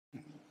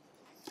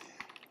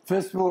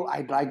First of all,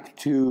 I'd like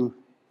to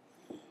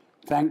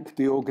thank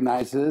the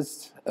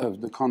organizers of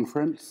the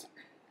conference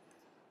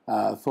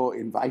for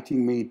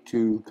inviting me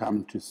to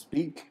come to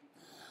speak.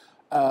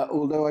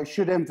 Although I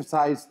should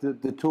emphasize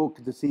that the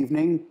talk this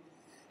evening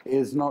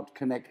is not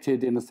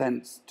connected in a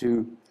sense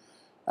to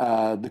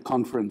the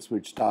conference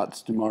which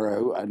starts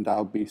tomorrow, and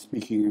I'll be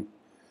speaking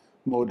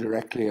more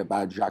directly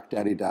about Jacques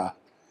Derrida,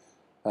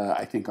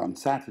 I think, on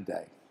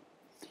Saturday.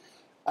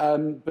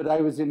 But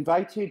I was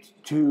invited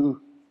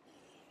to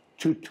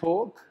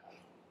talk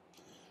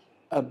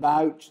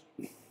about,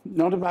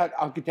 not about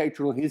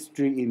architectural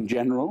history in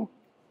general,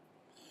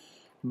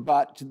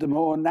 but the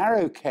more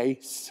narrow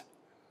case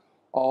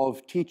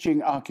of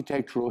teaching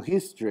architectural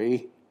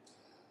history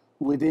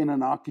within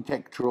an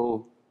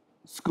architectural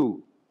school,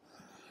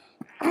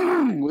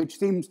 which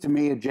seems to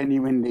me a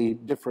genuinely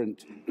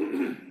different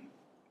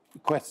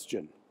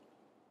question.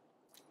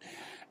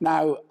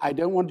 Now, I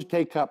don't want to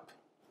take up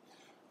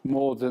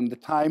more than the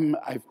time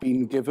I've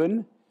been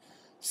given,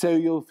 so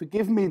you'll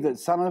forgive me that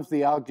some of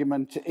the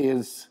argument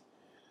is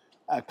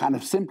kind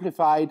of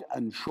simplified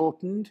and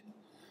shortened,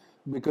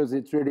 because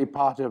it's really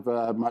part of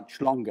a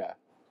much longer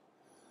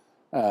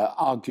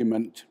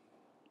argument.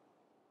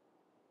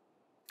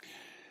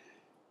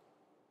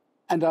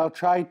 And I'll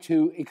try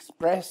to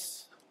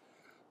express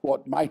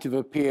what might have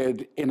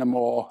appeared in a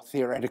more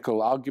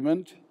theoretical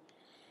argument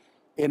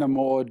in a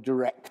more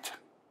direct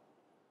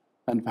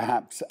and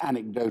perhaps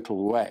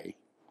anecdotal way.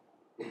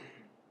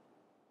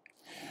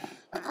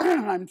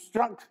 I'm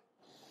struck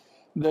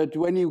that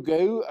when you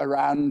go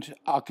around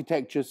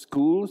architecture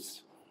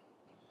schools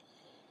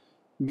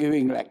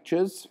giving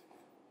lectures,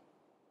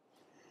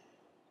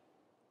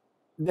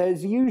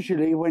 there's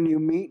usually, when you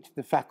meet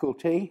the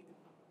faculty,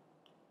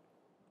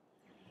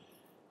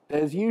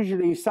 there's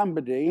usually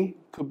somebody,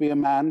 could be a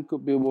man,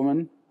 could be a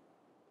woman,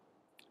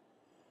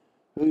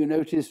 who you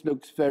notice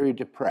looks very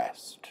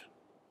depressed.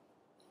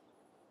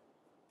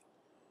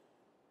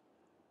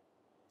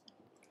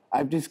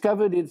 I've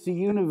discovered it's a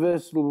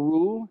universal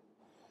rule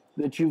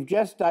that you've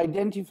just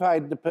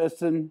identified the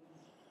person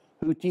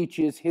who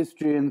teaches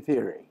history and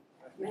theory.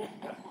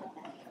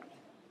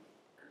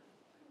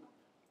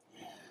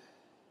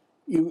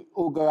 You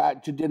all go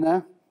out to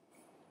dinner.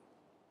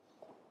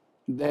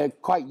 They're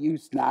quite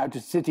used now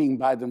to sitting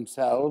by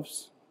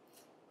themselves.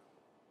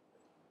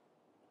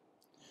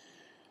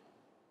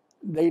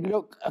 They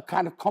look a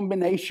kind of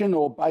combination,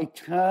 or by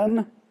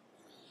turn,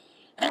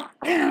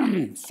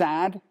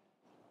 sad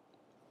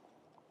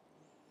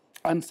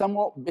and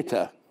somewhat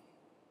bitter.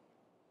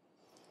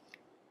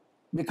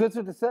 Because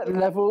at a certain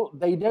level,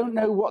 they don't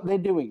know what they're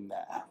doing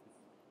there.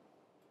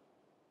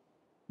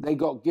 They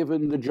got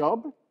given the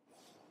job.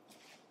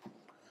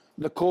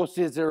 The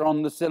courses are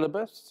on the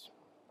syllabus.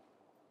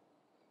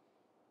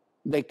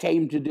 They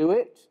came to do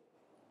it.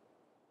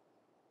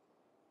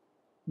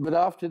 But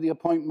after the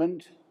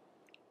appointment,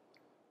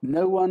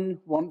 no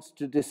one wants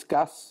to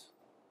discuss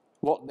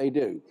what they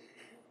do,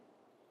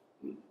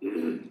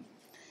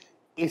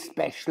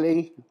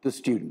 especially the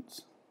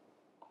students.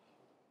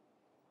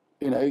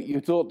 You know, you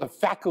thought the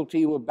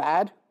faculty were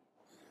bad,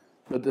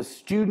 but the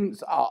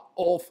students are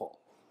awful.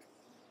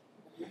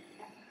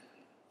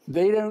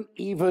 They don't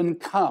even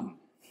come.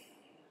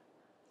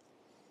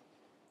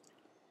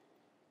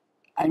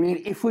 I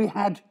mean, if we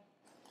had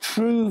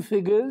true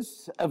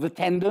figures of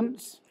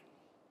attendance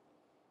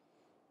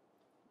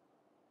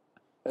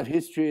at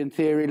history and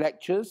theory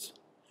lectures,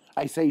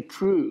 I say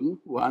true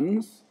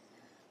ones,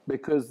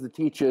 because the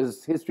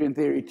teachers, history and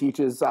theory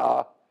teachers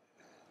are,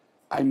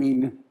 I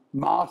mean,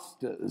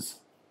 masters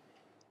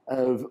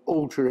of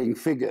altering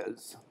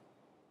figures.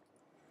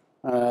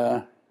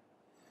 They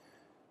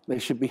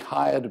should be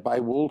hired by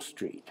Wall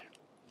Street.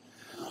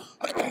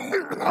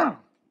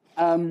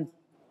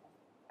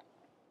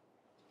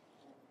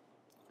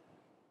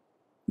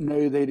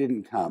 No, they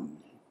didn't come.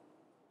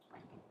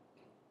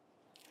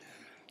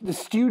 The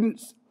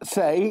students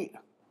say,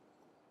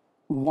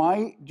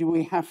 why do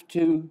we have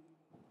to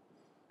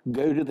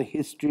go to the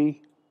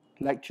history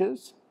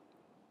lectures?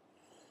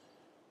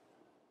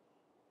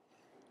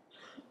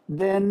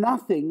 They're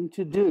nothing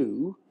to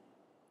do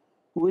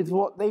with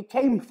what they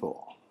came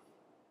for.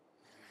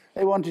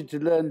 They wanted to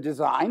learn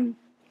design.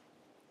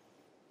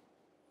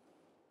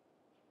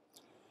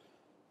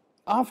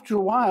 After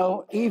a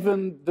while,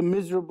 even the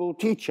miserable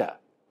teacher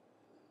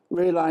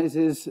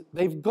realizes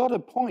they've got a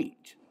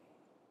point.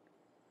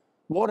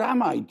 What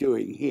am I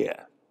doing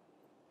here?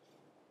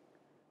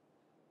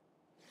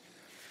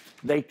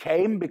 They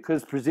came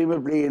because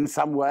presumably in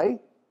some way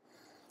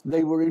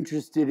they were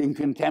interested in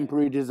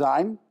contemporary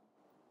design.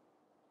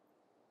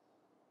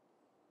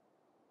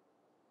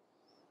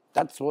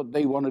 That's what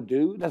they want to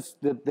do.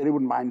 They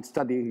wouldn't mind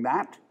studying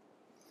that.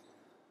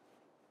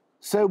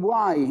 So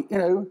why? You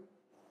know,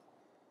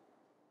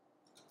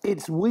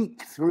 it's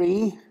week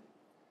 3.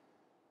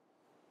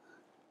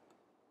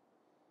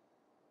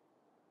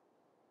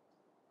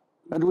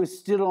 And we're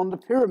still on the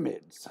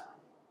pyramids.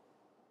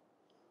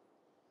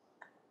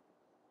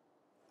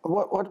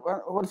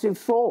 What's it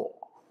for?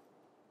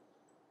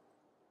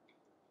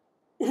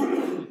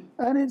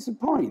 And it's a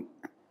point.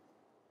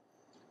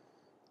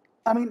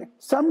 I mean,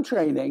 some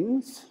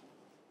trainings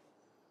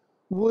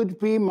would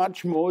be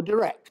much more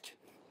direct.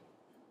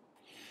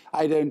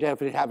 I don't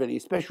have any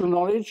special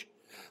knowledge,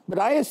 but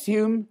I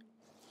assume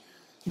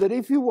that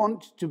if you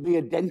want to be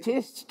a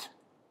dentist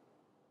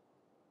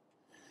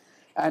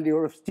and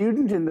you're a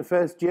student in the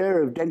first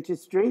year of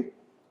dentistry,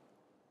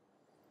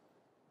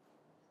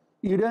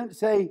 you don't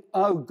say,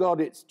 oh God,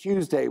 it's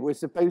Tuesday, we're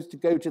supposed to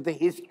go to the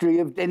history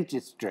of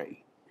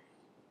dentistry.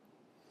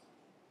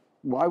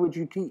 Why would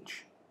you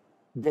teach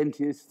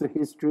dentists the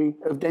history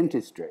of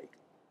dentistry?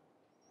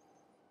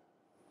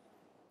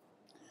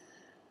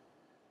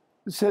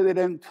 So they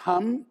don't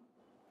come,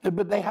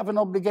 but they have an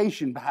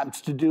obligation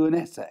perhaps to do an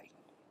essay.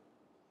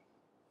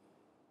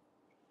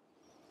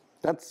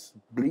 That's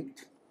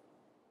bleak.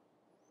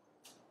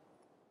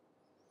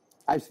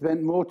 I've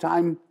spent more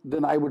time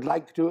than I would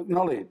like to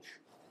acknowledge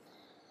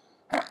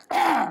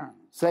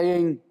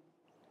saying,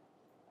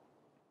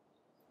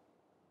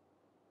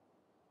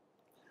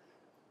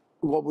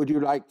 what would you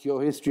like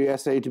your history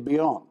essay to be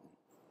on?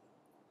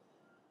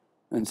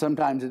 And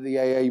sometimes at the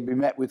AA you'd be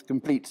met with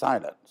complete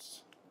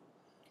silence.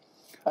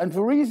 And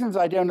for reasons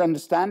I don't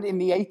understand, in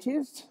the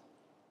 80s,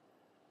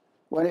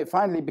 when it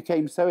finally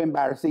became so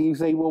embarrassing, you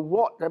say, well,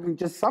 what? I mean,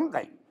 just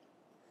something.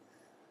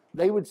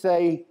 They would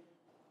say,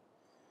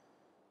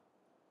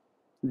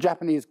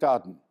 Japanese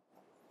garden.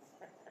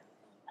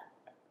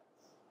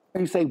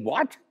 And you say,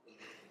 what?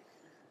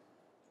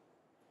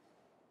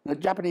 The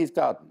Japanese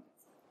garden.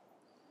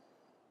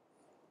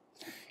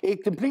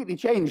 It completely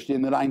changed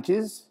in the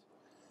 90s.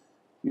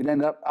 You'd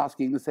end up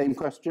asking the same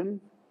question.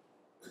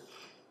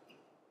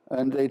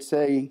 And they'd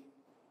say,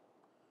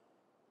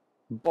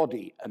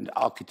 body and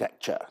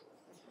architecture.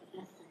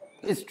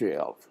 History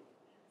of.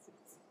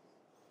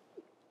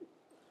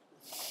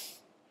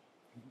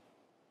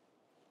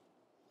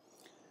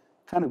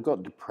 Kind of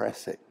got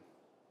depressing.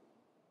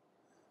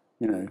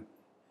 You know,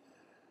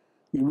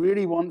 you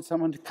really want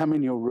someone to come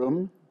in your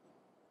room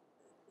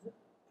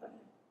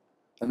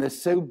and they're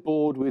so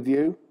bored with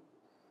you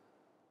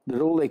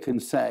that all they can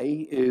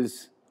say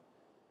is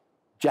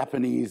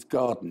Japanese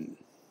garden.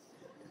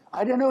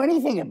 I don't know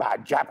anything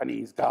about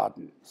Japanese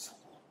gardens.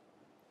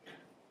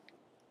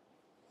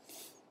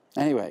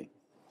 Anyway.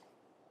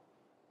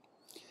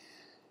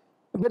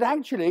 But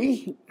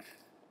actually,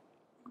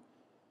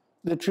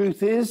 the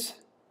truth is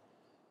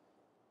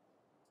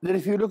that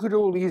if you look at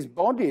all these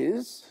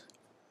bodies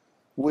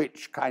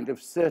which kind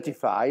of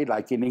certify,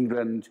 like in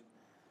England,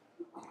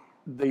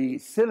 the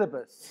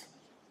syllabus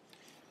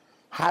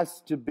has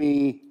to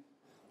be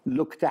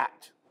looked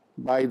at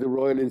by the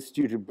Royal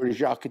Institute of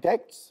British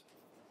Architects,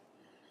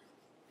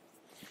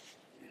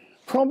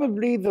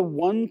 probably the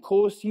one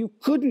course you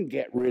couldn't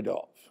get rid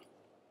of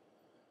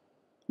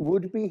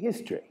would be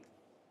history.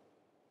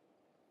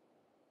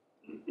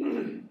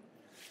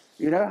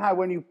 You know how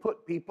when you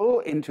put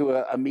people into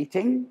a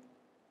meeting,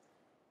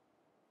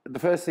 the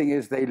first thing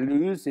is they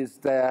lose is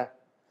their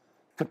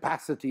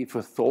capacity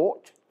for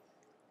thought.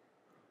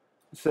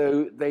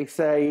 So they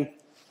say,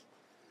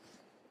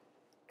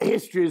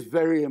 history is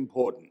very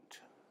important.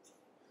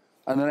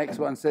 And the next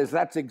one says,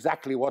 that's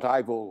exactly what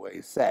I've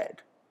always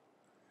said.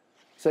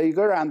 So you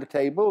go around the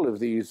table of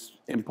these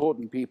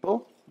important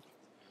people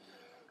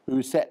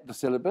who set the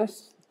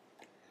syllabus,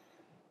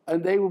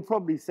 and they will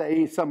probably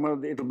say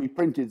somewhere, it'll be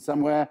printed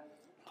somewhere,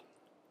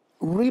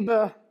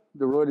 RIBA,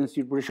 the Royal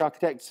Institute of British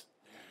Architects,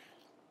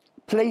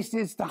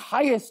 places the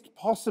highest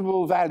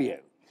possible value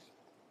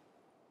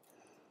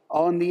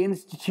on the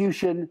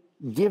institution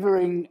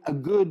giving a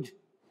good,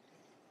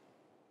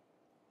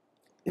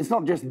 it's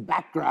not just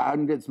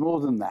background, it's more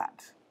than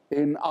that,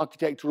 in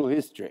architectural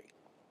history.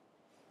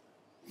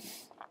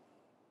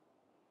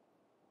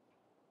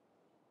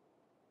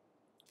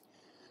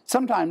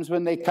 Sometimes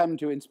when they come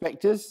to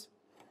inspectors,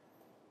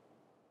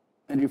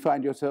 and you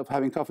find yourself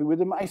having coffee with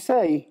them, I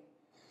say,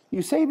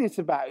 you say this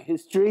about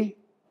history?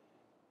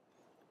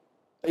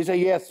 They say,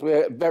 yes,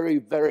 we're very,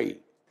 very,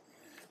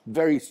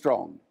 very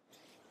strong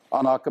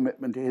on our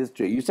commitment to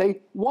history. You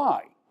say,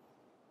 why?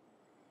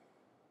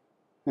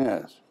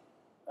 Yes.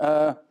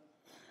 And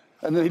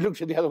then he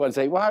looks at the other one and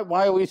says,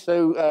 why are we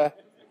so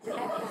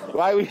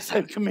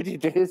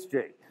committed to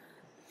history?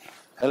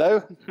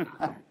 Hello?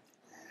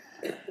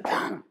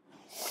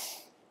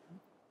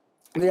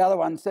 The other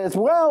one says,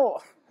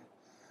 well,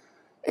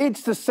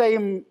 it's the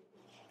same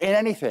in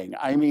anything.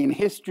 I mean,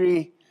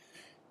 history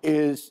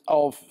is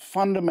of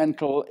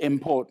fundamental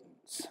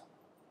importance.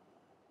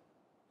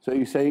 So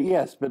you say,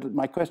 yes, but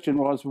my question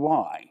was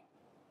why?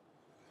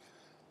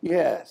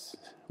 Yes,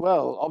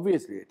 well,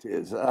 obviously it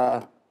is.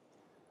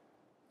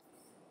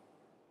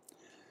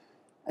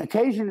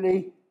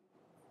 Occasionally,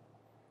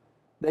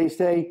 they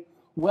say,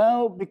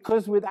 well,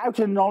 because without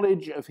a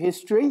knowledge of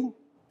history,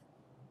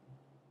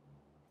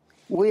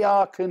 we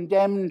are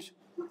condemned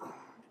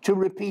to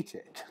repeat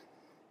it.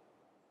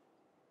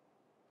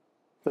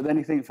 But then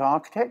you think, for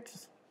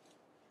architects,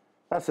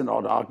 that's an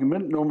odd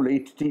argument. Normally,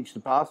 to teach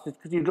the past is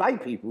because you'd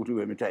like people to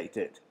imitate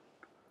it.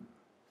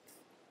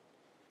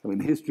 I mean,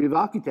 the history of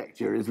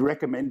architecture is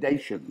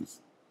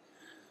recommendations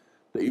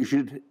that you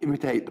should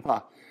imitate the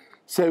past.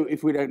 So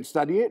if we don't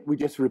study it, we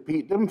just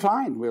repeat them,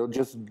 fine. We'll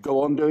just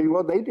go on doing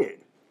what they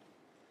did.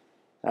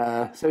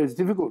 So it's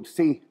difficult to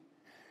see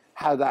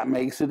how that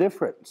makes a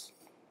difference.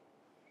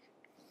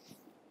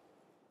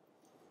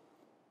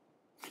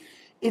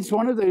 It's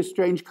one of those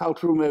strange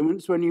cultural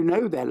moments when you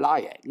know they're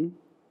lying.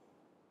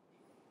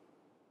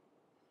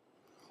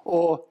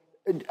 Or,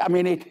 I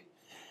mean,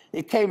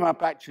 it came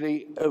up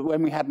actually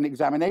when we had an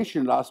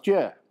examination last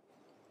year.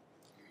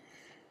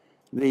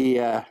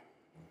 The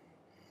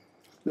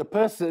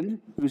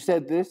person who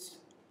said this,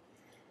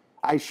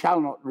 I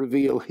shall not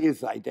reveal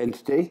his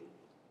identity.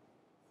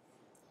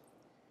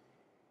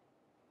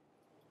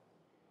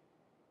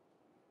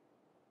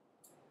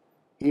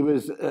 He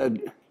was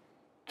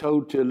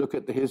told to look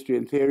at the history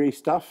and theory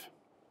stuff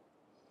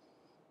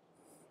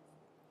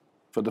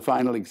for the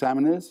final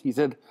examiners. He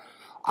said,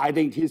 I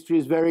think history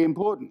is very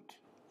important.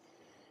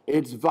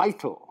 It's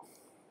vital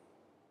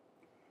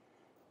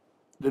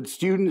that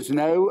students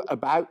know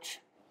about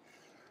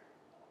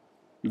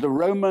the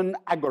Roman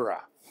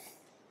Agora.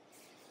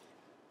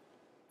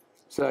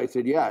 So I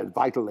said, yeah, it's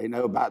vital they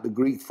know about the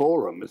Greek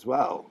Forum as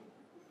well.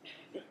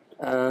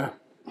 I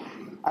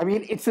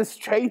mean, it's a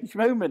strange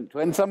moment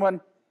when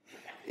someone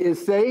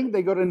is saying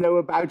they got to know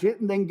about it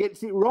and then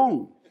gets it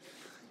wrong.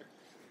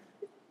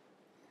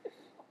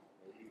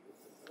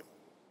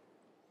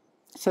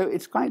 So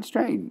it's quite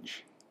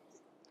strange.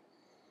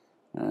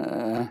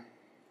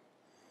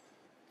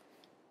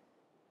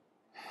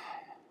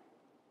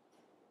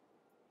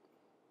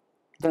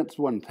 That's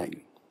one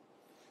thing.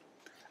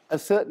 A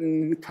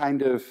certain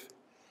kind of,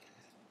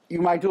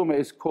 you might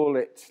almost call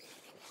it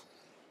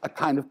a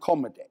kind of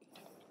comedy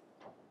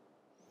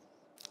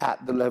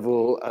at the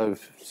level of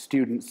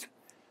students.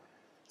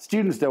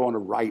 Students don't want to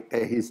write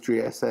their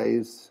history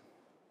essays.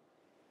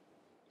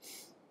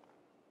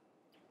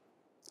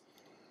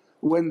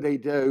 When they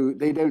do,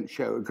 they don't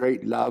show a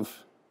great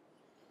love,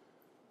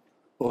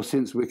 or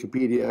since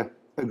Wikipedia,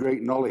 a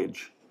great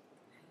knowledge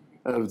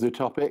of the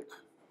topic.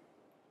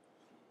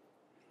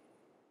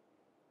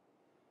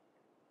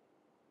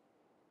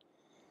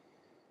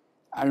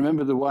 I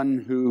remember the one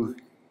who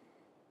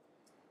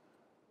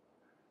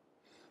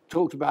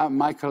talked about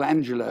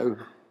Michelangelo,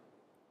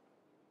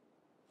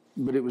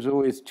 but it was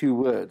always two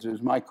words. It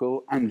was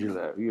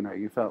Michelangelo, you know,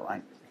 you felt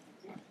like.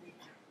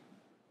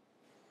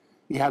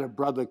 He had a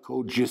brother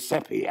called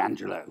Giuseppe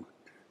Angelo.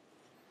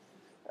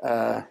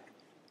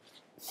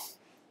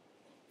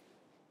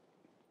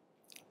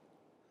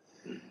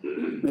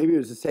 Maybe it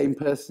was the same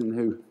person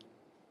who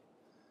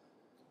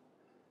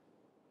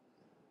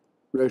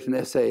wrote an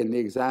essay in the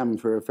exam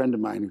for a friend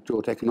of mine who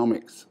taught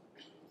economics,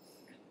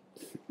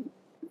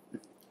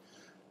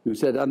 who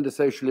said, under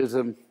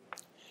socialism,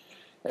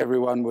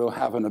 everyone will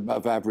have an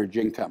above average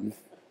income.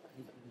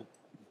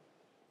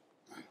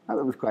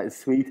 That was quite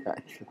sweet,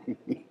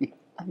 actually.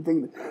 I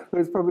think that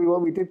was probably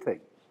what we did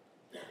think.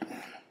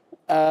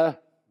 Now,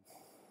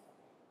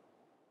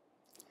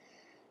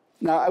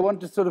 I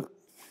want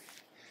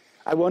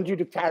you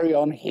to carry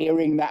on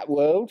hearing that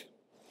world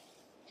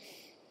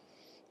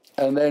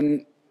and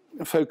then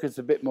focus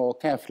a bit more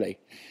carefully.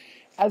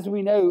 As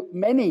we know,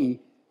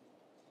 many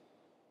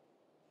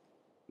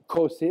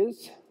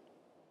courses,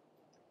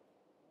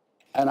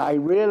 and I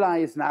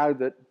realize now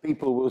that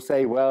people will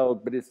say, well,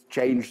 but it's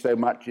changed so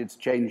much, it's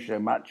changed so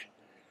much.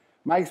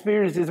 My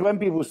experience is when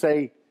people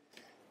say,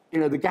 you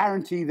know, the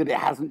guarantee that it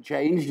hasn't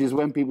changed is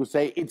when people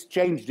say it's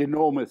changed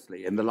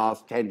enormously in the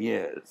last 10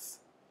 years.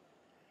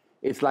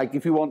 It's like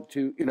if you want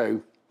to, you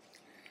know,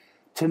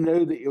 to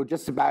know that you're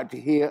just about to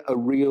hear a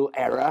real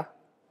error,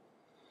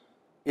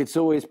 it's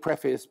always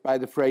prefaced by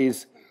the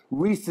phrase,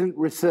 recent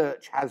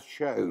research has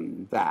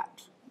shown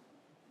that.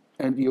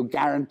 And you're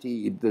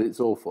guaranteed that it's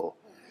awful.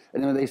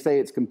 And then they say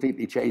it's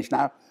completely changed.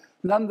 Now,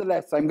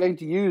 nonetheless, I'm going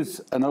to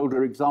use an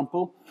older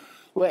example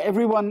where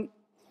everyone,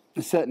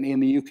 certainly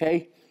in the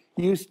UK,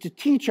 used to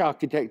teach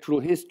architectural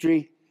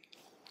history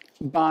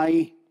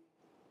by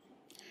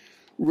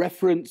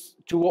reference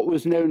to what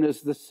was known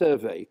as the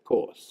survey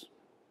course.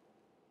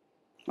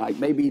 Like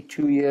maybe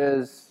 2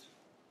 years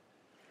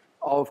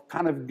of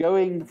kind of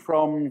going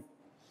from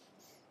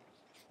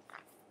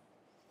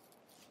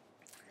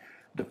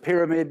the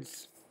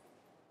pyramids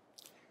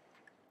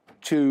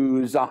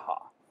to Zaha.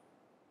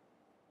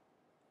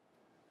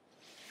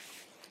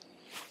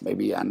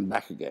 Maybe and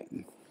back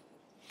again.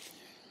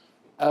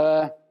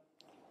 Now,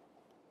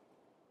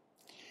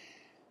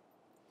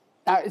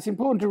 it's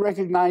important to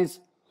recognize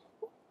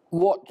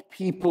what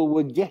people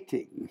were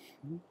getting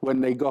when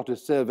they got a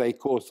survey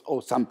course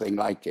or something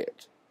like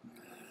it.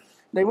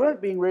 They weren't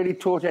being really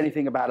taught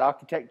anything about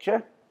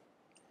architecture.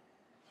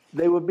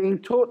 They were being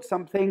taught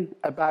something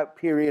about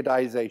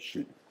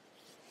periodization.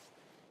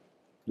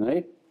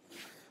 Right?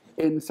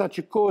 In such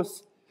a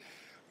course,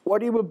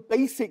 what you were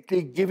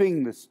basically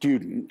giving the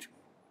student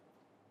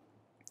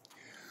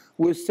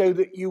was so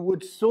that you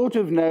would sort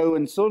of know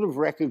and sort of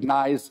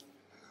recognize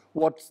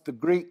what's the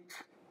Greek.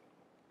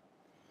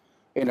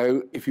 You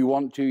know, if you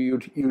want to,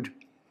 you'd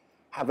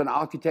have an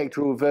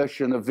architectural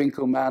version of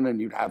Winkelmann,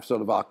 and you'd have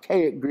sort of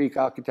archaic Greek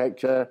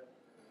architecture,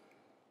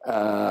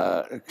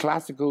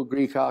 classical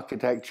Greek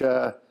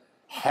architecture,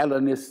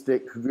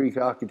 Hellenistic Greek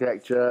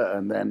architecture,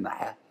 and then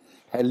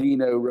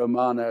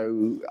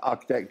Helleno-Romano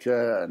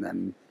architecture, and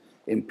then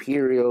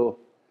imperial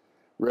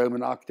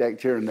Roman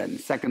architecture, and then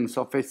second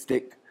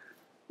sophistic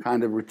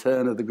kind of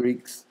return of the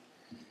Greeks.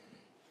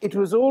 It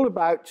was all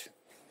about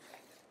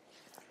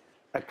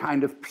a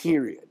kind of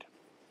period.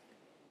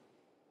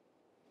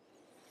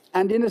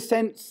 And in a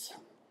sense,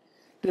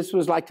 this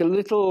was like a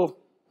little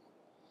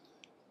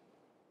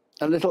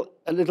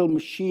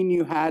machine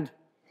you had,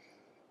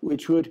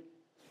 which would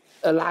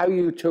allow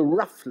you to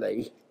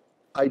roughly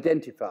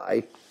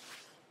identify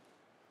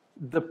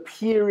the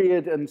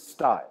period and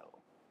style.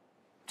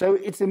 So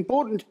it's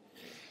important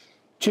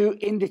to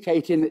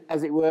indicate,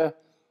 as it were,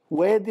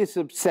 where this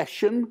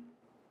obsession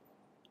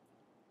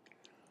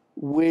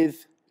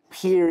with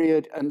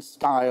period and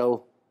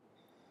style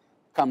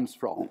comes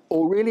from,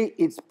 or really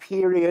it's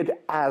period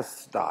as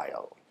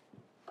style.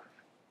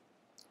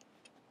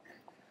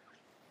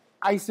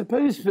 I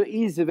suppose for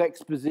ease of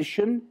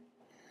exposition,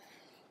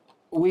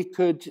 we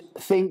could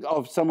think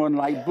of someone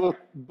like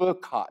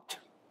Burckhardt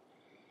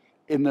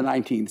in the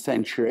 19th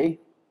century,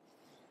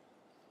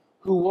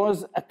 who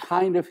was a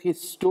kind of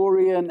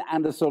historian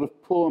and a sort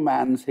of poor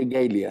man's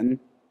Hegelian.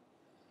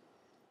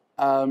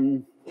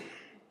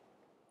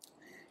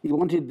 He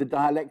wanted the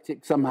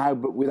dialectic somehow,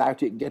 but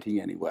without it getting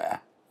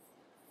anywhere.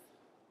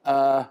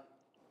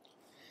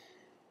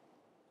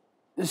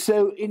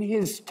 So in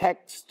his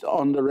text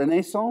on the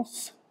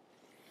Renaissance,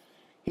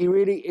 he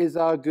really is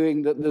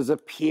arguing that there's a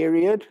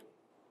period,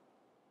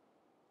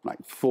 like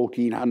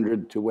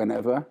 1400 to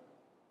whenever,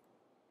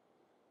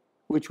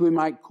 which we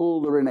might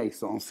call the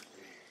Renaissance.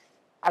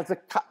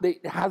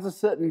 It has a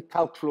certain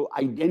cultural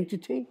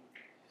identity,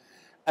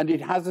 and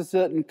it has a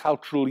certain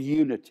cultural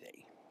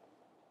unity.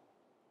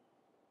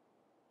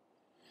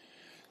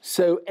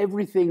 So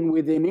everything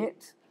within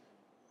it,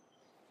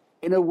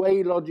 in a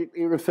way,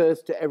 logically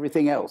refers to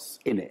everything else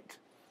in it.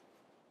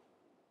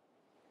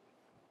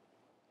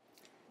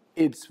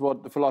 It's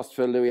what the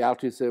philosopher Louis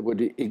Althusser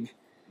would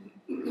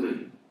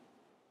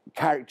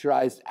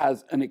characterize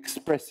as an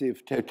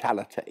expressive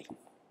totality.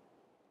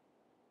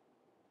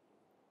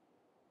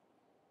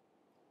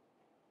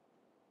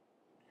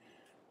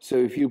 So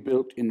if you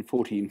built in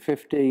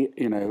 1450,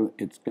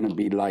 it's going to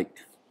be like,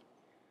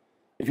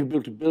 if you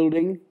built a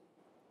building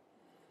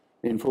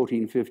in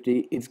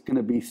 1450, it's going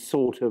to be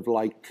sort of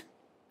like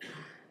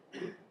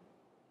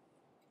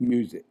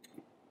music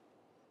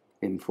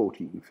in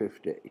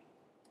 1450.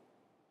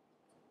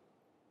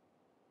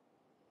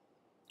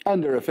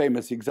 And there are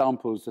famous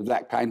examples of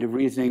that kind of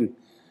reasoning,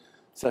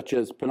 such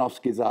as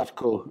Panofsky's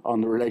article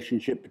on the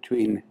relationship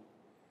between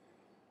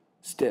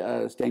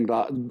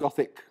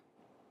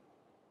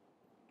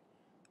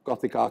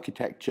Gothic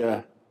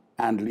architecture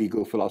and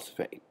legal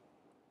philosophy.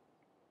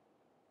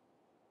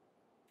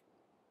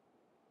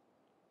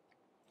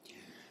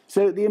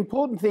 So the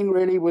important thing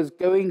really was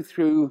going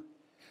through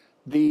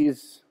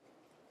these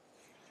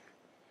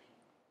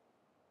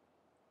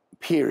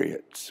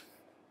periods.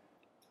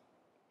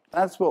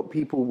 That's what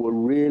people were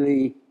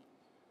really,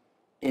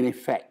 in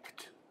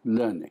effect,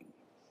 learning.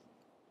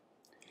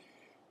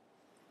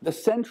 The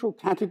central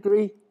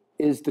category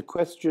is the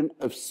question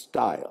of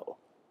style.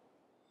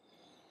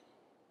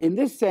 In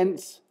this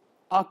sense,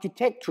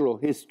 architectural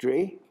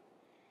history,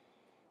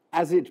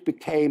 as it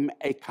became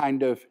a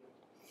kind of,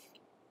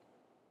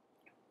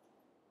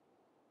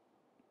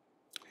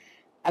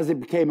 as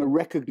it became a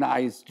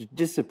recognized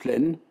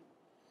discipline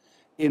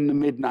in the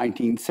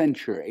mid-19th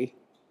century,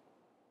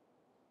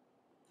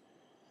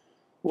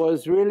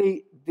 was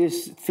really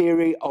this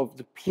theory of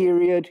the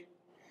period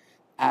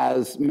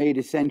as made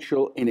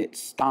essential in its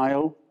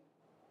style,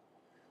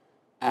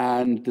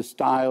 and the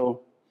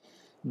style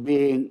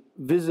being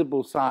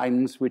visible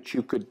signs which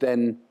you could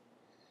then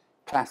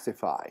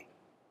classify: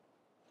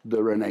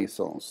 the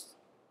Renaissance,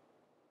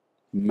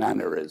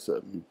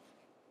 Mannerism,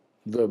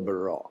 the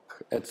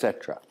Baroque,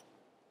 etc.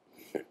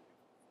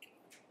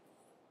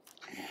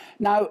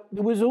 Now,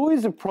 there was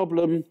always a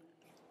problem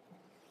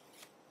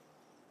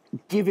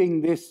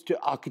giving this to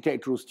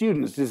architectural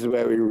students. This is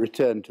where we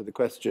return to the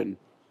question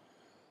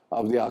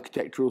of the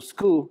architectural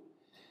school,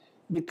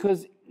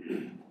 because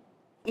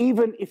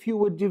even if you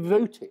were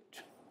devoted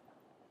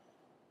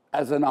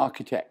as an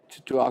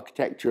architect to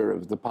architecture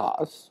of the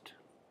past,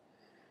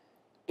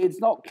 it's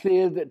not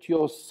clear that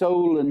your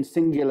sole and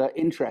singular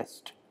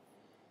interest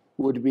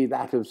would be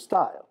that of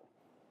style.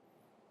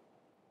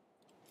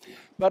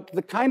 But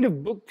the kind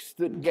of books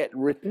that get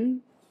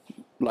written,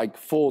 like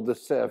for the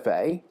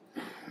survey,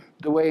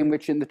 the way in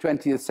which in the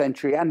 20th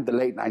century and the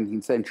late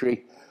 19th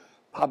century,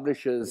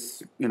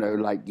 publishers,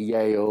 like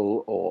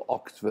Yale or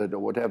Oxford or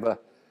whatever,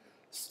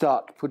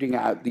 start putting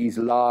out these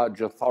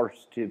large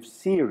authoritative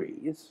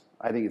series.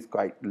 I think it's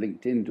quite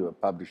linked into a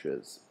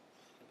publisher's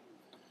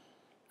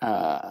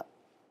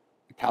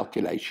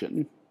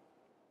calculation.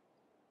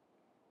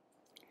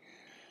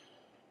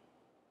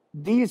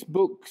 These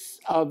books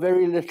are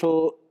very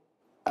little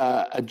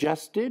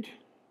adjusted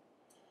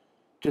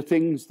to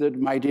things that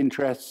might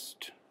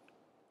interest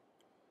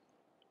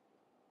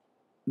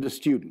the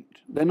student.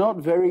 They're not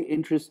very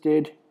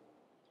interested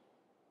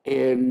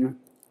in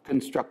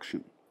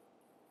construction.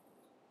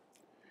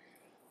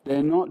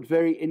 They're not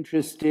very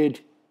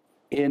interested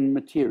in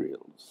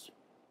materials.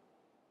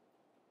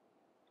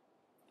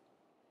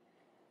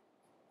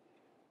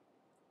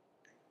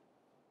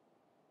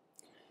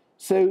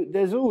 So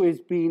there's always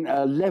been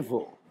a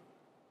level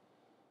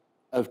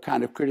of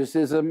kind of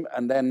criticism,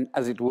 and then,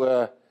 as it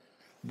were,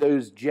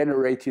 those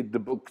generated the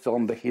books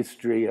on the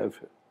history of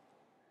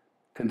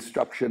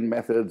construction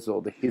methods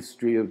or the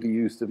history of the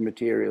use of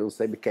materials.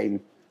 They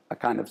became a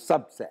kind of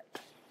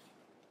subset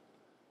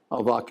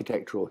of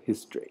architectural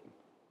history.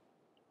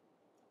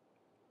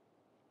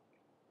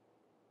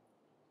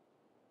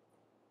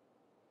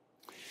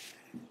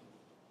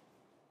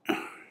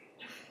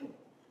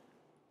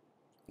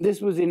 This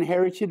was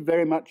inherited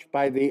very much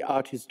by the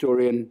art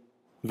historian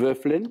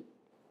Wölfflin.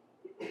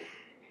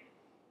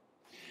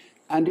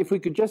 And if we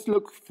could just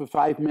look for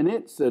 5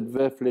 minutes at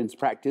Wölfflin's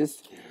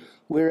practice,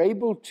 we're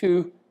able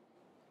to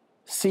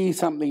see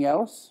something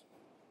else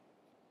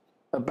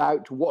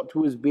about what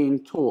was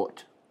being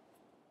taught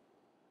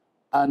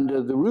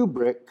under the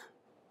rubric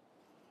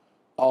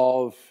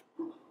of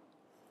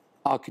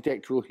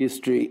architectural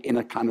history in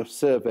a kind of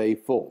survey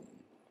form.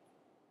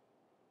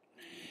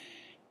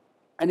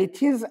 And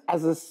it is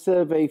as a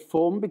survey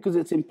form because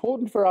it's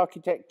important for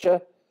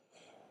architecture.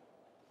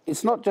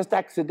 It's not just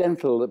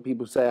accidental that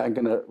people say, I'm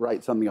going to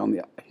write something on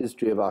the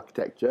history of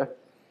architecture.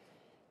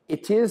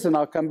 It is, and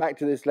I'll come back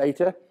to this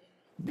later,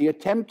 the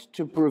attempt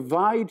to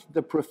provide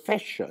the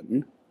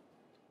profession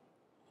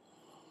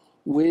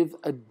with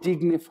a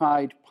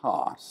dignified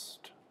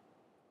past,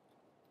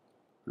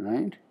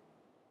 right?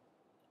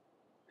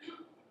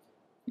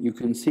 You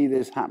can see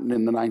this happen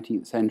in the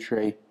 19th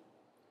century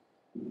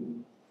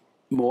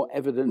more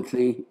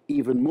evidently,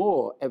 even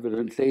more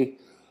evidently,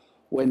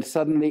 when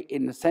suddenly,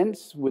 in a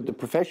sense, with the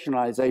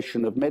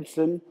professionalization of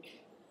medicine,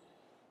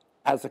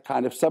 as a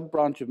kind of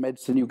sub-branch of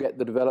medicine, you get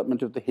the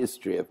development of the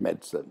history of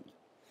medicine,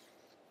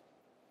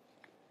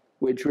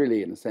 which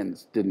really, in a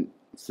sense, didn't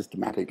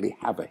systematically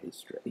have a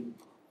history.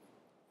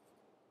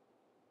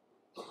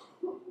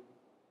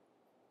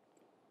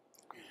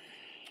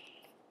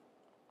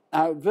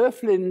 Now,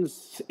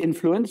 Wölfflin's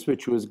influence,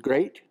 which was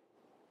great,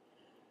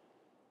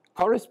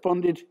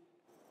 corresponded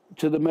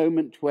to the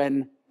moment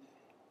when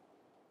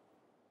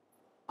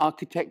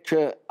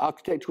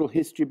architectural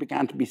history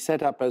began to be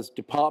set up as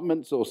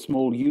departments or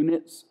small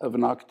units of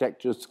an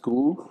architecture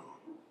school,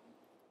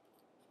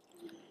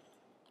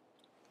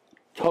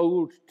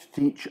 told to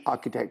teach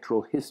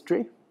architectural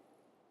history.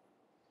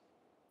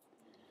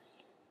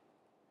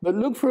 But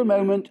look for a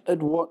moment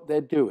at what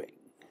they're doing.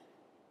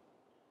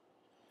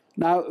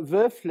 Now,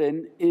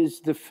 Wölfflin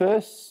is the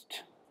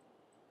first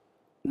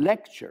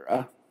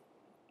lecturer.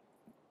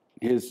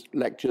 His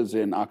lectures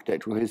in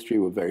architectural history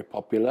were very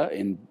popular.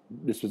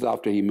 This was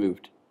after he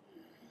moved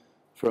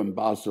from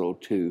Basel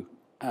to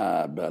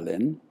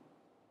Berlin.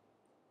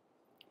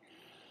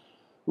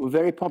 Were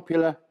very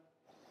popular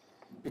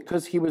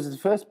because he was the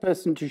first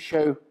person to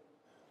show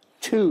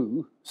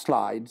two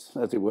slides,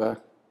 as it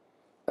were,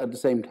 at the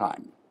same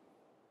time.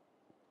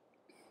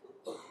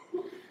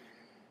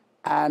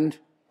 And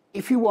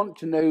if you want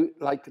to know,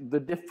 like, the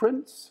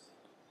difference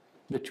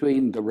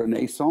between the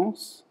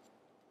Renaissance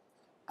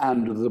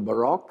and the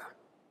Baroque,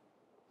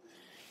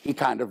 he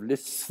kind of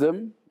lists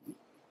them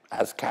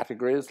as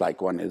categories,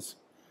 like one is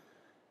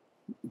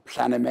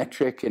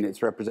planimetric in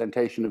its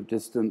representation of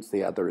distance,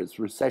 the other is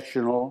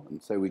recessional,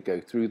 and so we go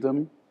through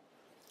them.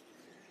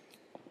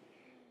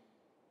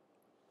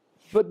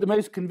 But the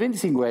most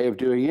convincing way of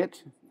doing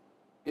it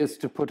is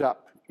to put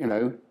up,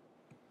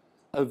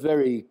 a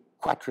very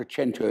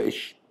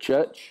Quattrocento-ish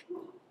church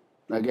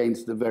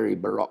against the very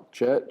Baroque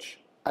church,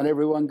 and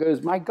everyone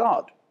goes, my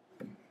God,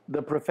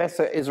 the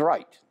professor is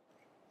right.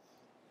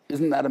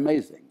 Isn't that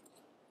amazing?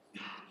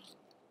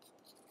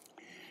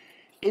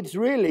 It's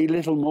really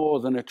little more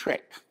than a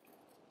trick.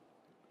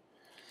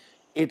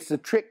 It's a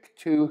trick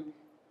to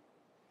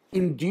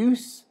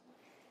induce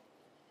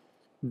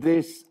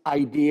this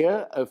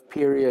idea of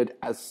period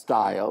as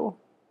style,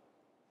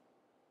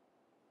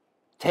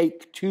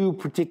 take two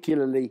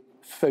particularly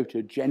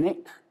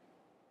photogenic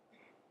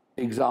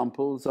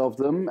examples of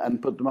them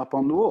and put them up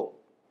on the wall.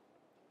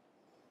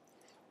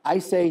 I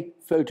say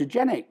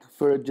photogenic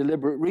for a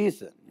deliberate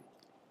reason,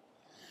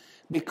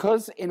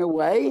 because in a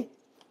way,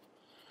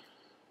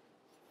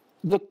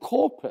 the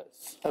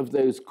corpus of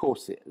those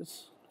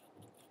courses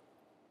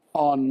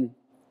on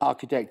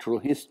architectural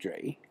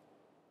history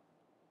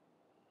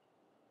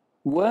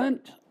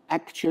weren't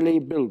actually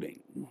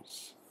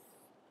buildings.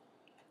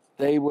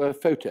 They were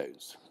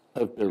photos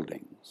of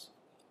buildings.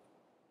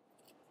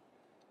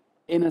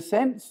 In a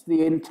sense,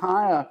 the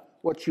entire,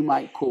 what you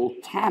might call,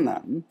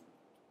 canon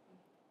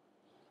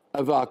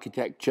of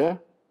architecture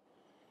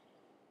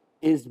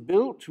is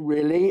built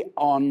really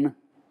on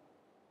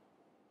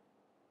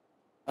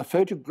a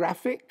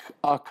photographic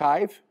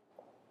archive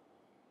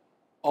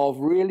of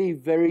really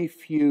very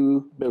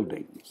few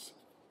buildings,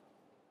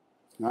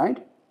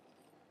 right?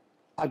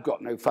 I've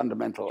got no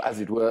fundamental, as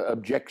it were,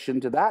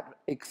 objection to that,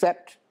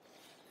 except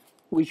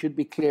we should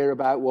be clear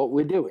about what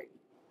we're doing.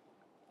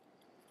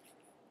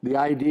 The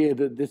idea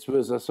that this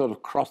was a sort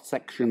of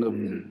cross-section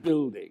of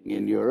building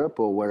in Europe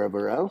or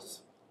wherever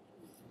else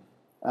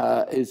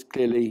is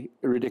clearly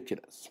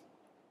ridiculous.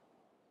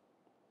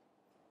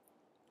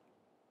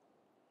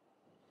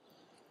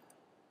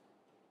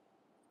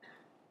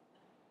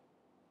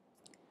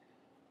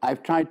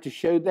 I've tried to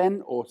show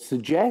then, or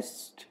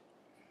suggest,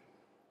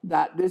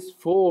 that this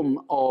form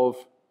of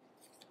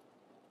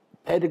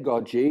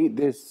pedagogy,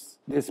 this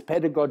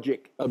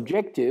pedagogic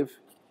objective,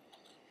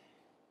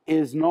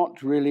 is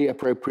not really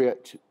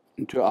appropriate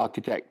to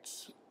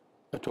architects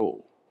at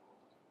all,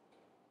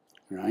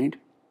 right?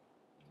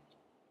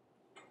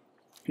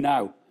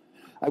 Now,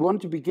 I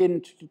want to begin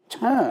to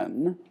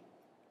turn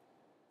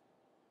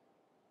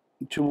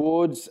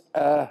towards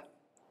a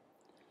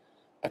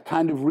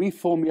kind of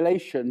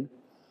reformulation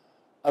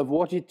of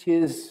what it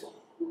is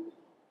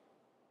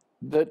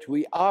that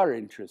we are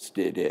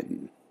interested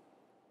in.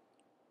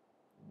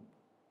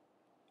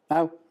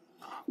 Now,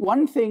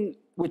 one thing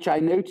which I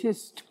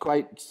noticed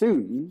quite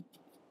soon,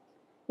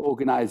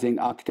 organizing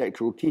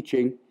architectural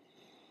teaching,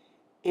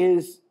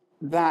 is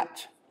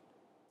that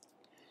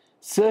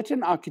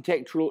certain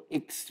architectural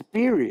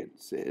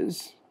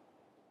experiences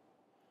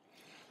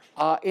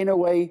are in a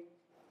way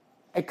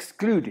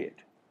excluded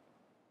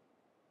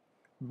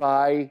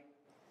by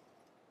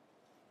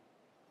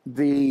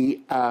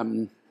the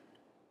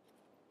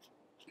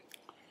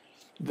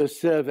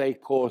survey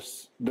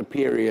course, the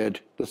period,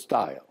 the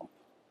style.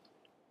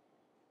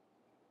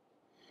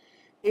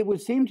 It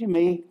would seem to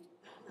me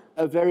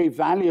a very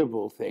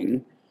valuable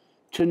thing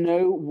to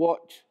know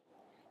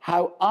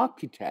how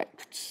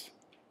architects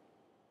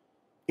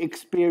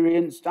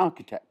experienced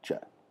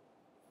architecture.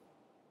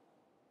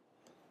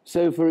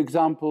 So, for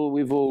example,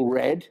 we've all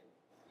read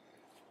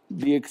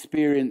the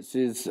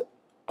experiences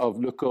of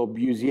Le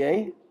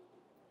Corbusier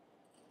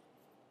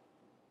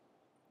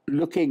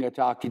looking at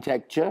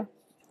architecture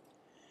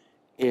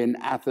in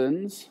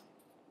Athens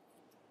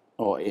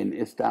or in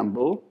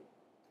Istanbul,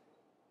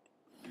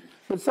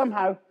 but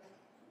somehow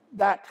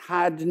that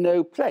had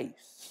no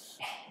place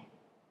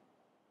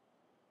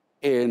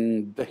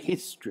in the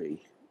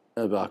history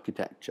of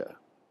architecture.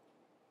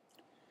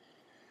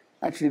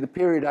 Actually, the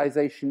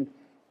periodization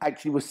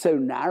actually was so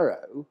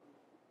narrow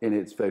in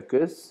its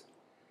focus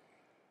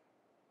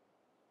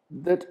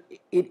that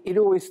it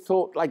always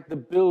thought like the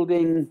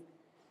building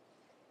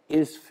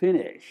is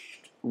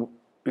finished,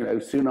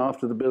 soon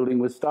after the building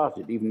was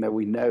started, even though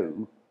we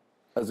know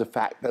as a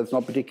fact that's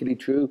not particularly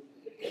true.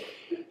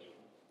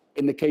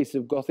 In the case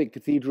of Gothic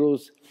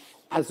cathedrals,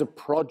 as a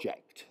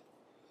project,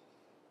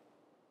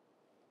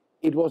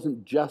 it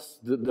wasn't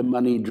just that the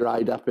money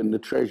dried up in the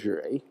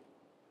treasury.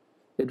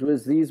 It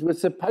was these were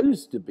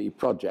supposed to be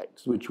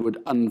projects which would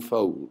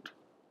unfold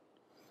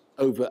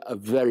over a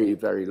very,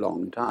 very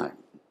long time.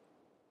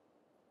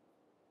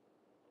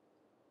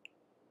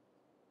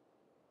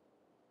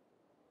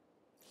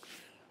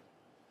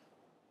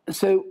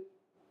 So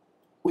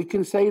we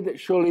can say that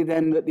surely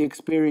then that the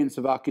experience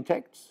of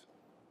architects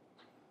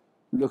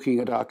looking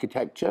at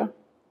architecture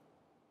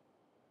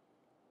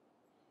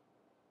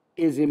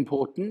is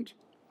important,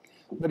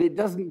 but it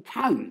doesn't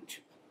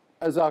count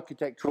as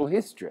architectural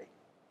history.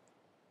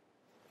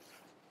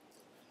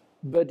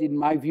 But in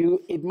my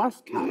view, it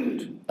must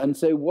count. And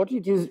so what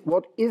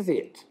is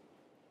it,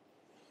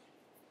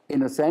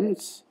 in a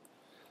sense,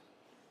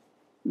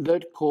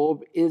 that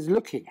Corb is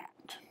looking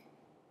at?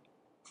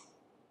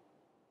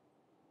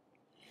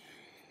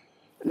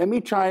 Let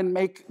me try and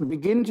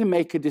begin to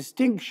make a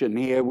distinction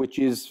here, which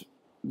is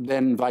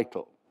then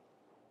vital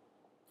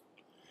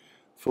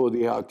for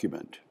the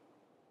argument.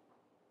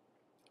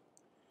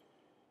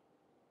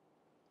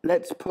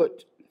 Let's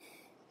put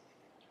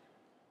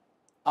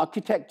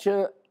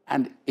architecture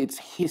and its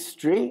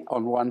history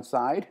on one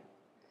side,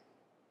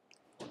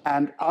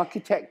 and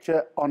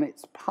architecture on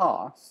its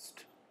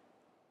past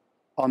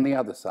on the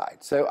other side.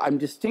 So I'm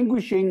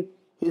distinguishing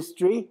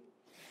history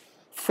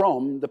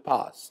from the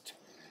past.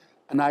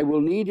 And I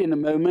will need in a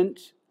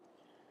moment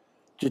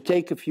to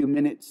take a few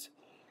minutes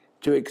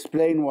to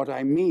explain what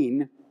I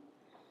mean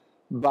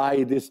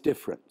by this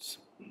difference.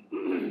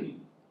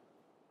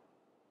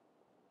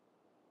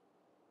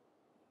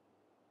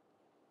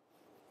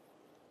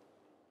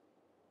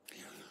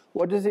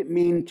 What does it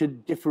mean to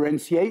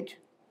differentiate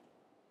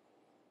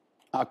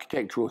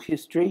architectural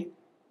history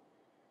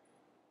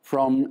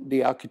from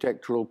the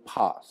architectural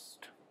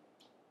past?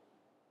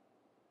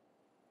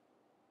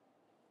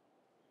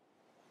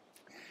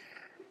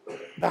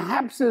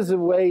 Perhaps as a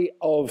way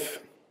of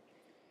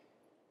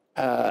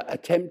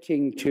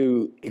attempting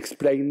to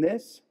explain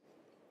this,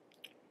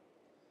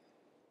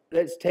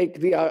 let's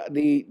take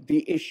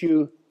the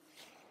issue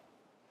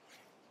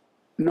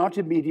not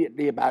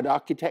immediately about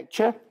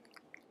architecture,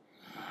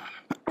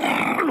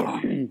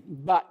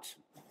 but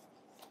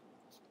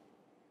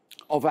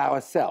of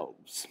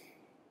ourselves.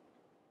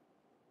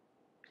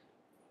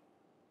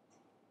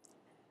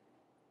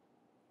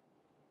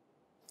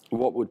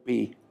 what would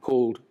be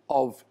called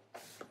of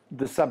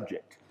the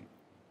subject.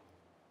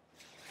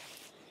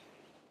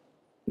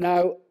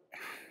 Now,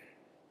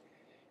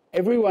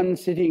 everyone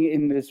sitting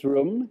in this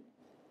room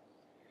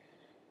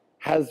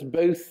has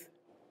both,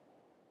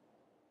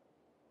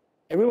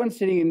 everyone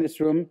sitting in this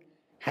room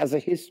has a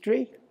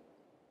history,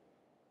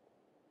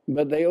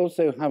 but they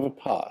also have a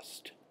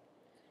past.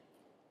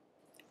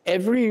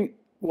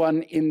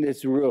 Everyone in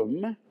this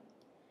room,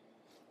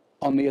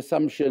 on the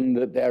assumption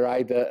that they're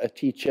either a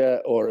teacher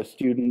or a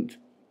student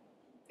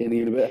in the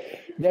university,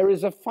 there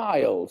is a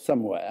file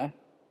somewhere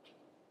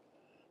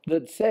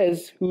that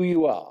says who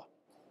you are.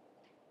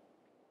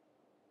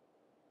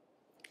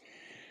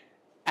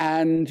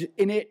 And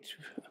in it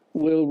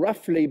will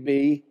roughly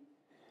be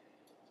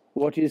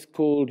what is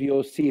called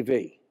your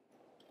CV.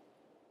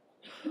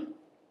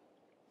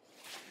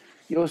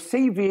 Your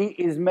CV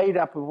is made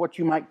up of what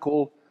you might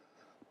call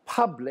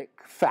public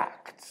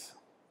facts.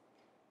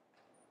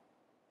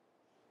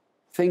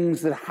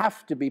 Things that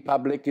have to be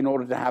public in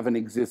order to have an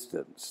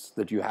existence,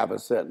 that you have a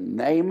certain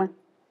name,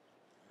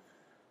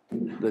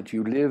 that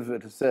you live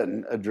at a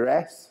certain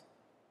address,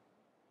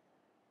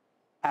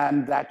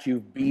 and that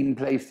you've been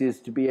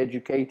places to be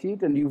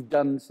educated, and you've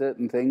done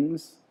certain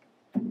things,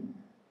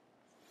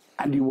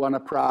 and you won a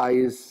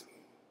prize,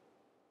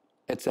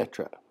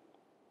 etc.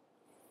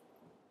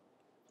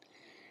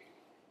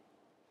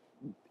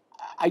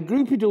 I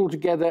group it all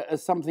together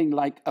as something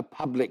like a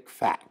public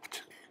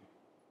fact,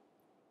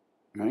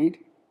 right?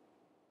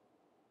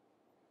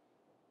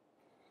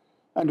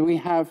 And we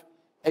have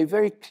a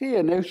very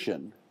clear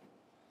notion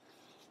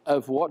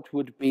of what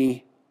would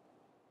be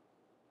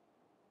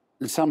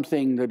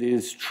something that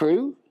is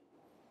true,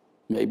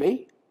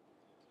 maybe,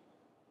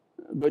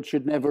 but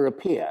should never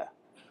appear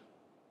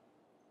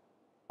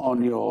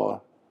on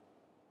your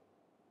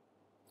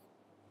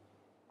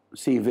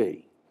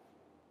CV.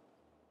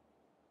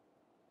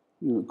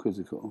 You look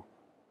quizzical.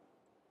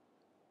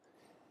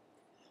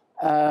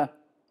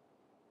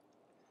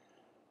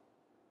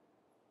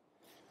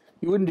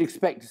 You wouldn't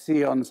expect to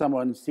see on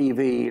someone's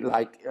CV,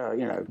 like,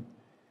 you know,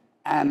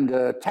 and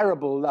a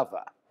terrible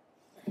lover.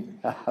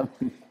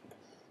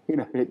 You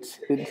know,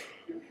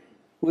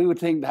 we would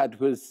think that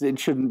it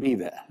shouldn't be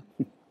there.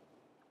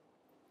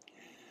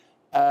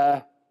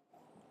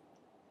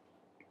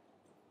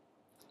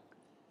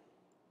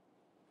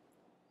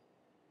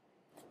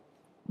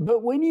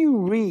 But when you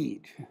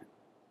read,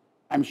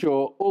 I'm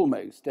sure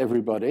almost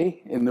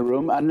everybody in the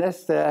room,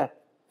 unless they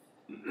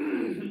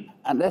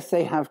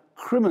have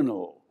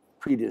criminal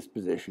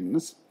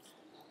predispositions,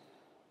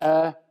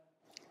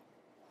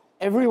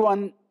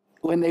 everyone,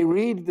 when they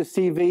read the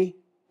CV,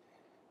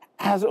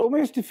 has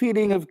almost a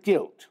feeling of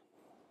guilt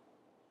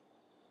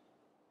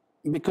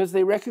because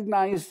they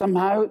recognize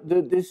somehow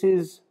that this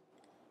is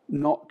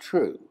not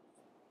true,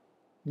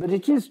 but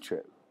it is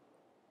true.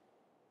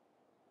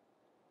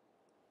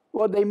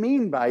 What they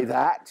mean by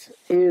that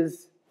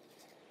is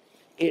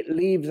it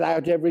leaves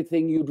out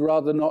everything you'd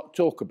rather not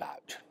talk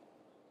about.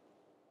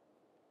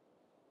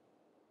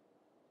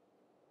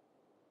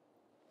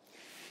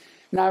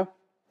 Now,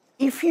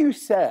 if you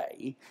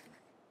say,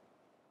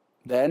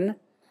 then,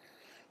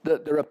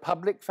 that there are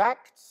public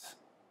facts,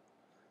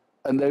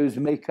 and those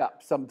make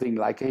up something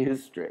like a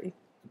history,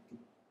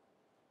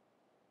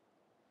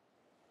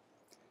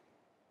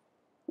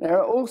 there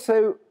are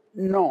also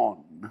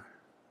non-public,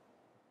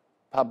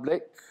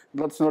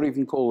 let's not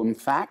even call them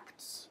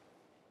facts,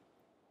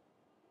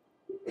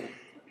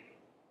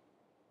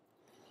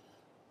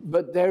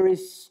 but there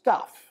is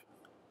stuff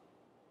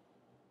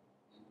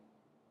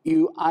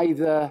you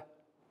either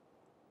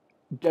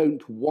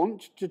don't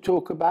want to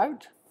talk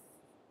about,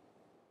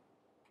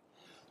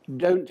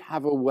 don't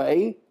have a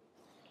way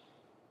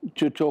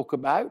to talk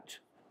about,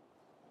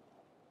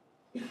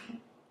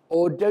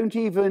 or don't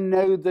even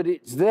know that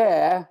it's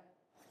there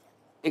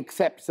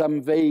except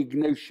some vague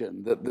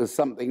notion that there's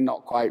something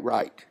not quite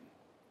right.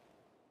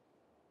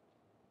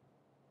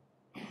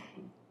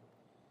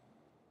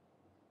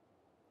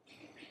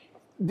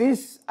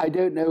 This, I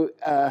don't know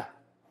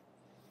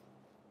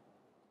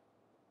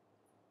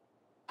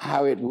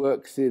how it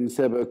works in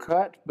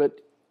Serbo-Croat,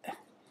 but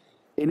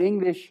in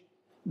English,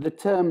 the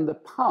term the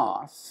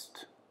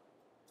past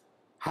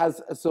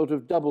has a sort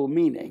of double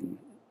meaning.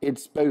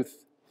 It's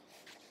both,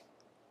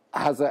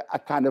 has a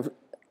kind of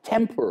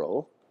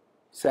temporal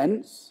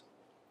sense,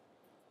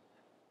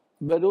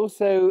 but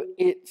also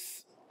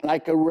it's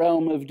like a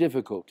realm of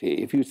difficulty.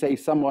 If you say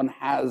someone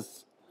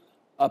has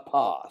a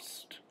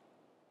past,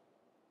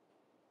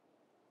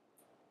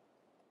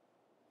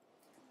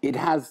 it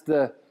has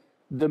the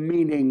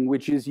meaning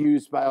which is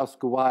used by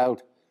Oscar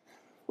Wilde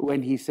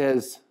when he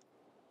says,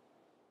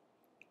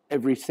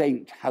 every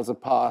saint has a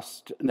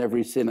past and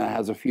every sinner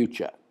has a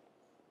future.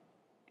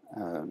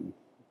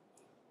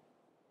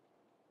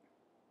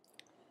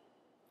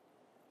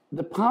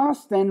 The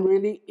past then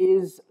really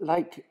is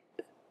like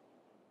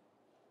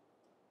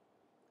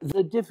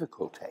the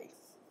difficulty.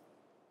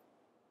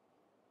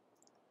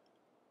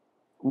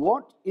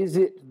 What is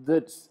it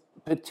that's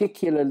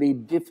particularly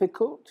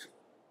difficult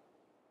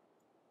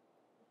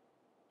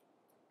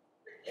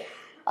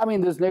I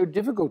mean, there's no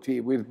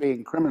difficulty with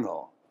being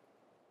criminal.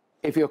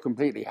 If you're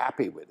completely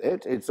happy with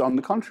it, it's on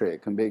the contrary,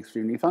 it can be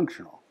extremely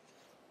functional.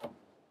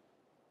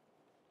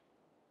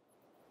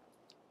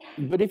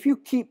 But if you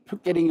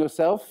keep getting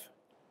yourself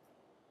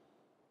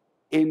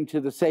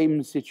into the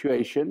same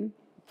situation,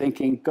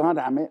 thinking, God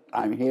damn it,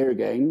 I'm here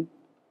again,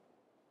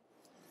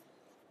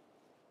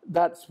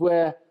 that's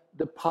where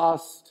the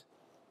past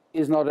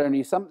is not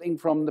only something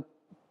from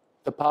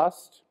the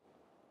past,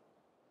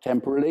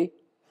 temporarily,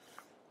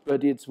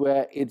 but it's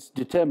where it's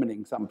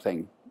determining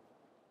something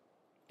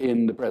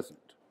in the present.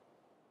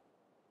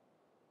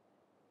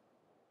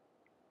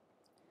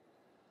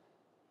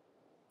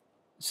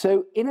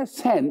 So in a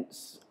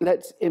sense,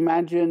 let's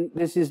imagine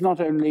this is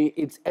not only,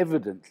 it's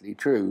evidently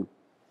true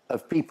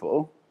of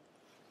people.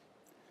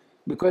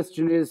 The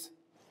question is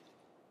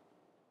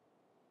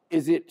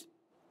it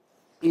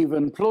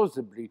even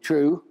plausibly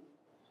true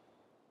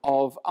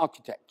of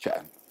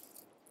architecture?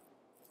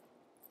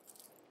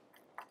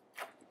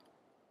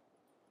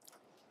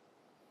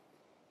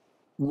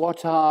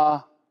 What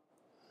are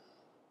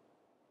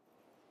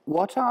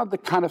the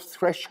kind of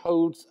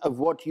thresholds of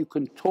what you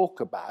can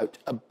talk about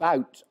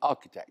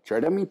architecture?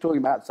 I don't mean talking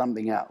about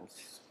something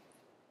else.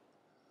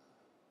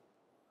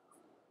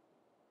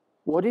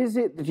 What is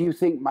it that you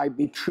think might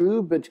be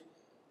true but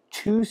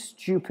too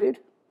stupid?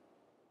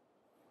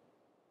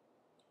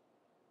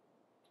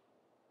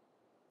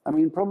 I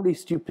mean, probably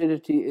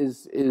stupidity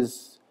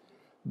is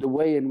the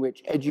way in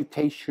which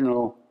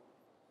educational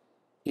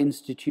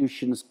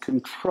institutions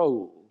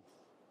control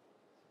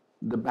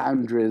the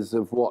boundaries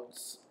of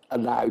what's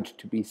allowed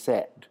to be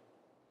said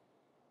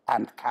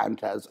and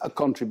count as a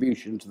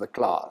contribution to the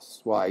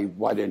class. Why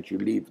don't you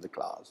leave the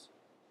class?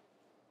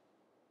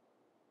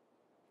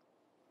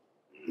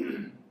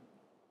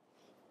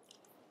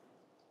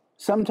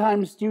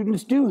 Sometimes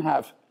students do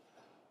have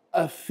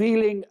a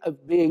feeling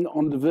of being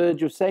on the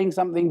verge of saying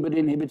something but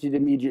inhibited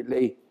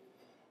immediately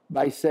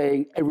by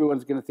saying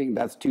everyone's going to think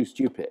that's too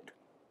stupid.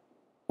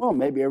 Well,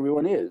 maybe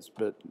everyone is,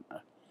 but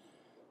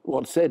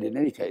what's said in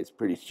any case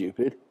pretty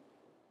stupid.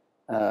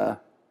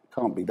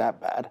 Can't be that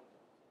bad.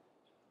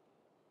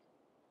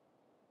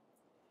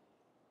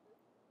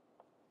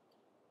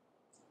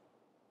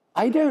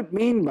 I don't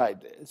mean by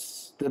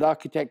this that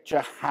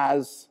architecture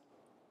has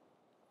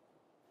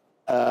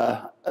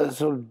a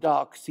sort of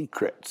dark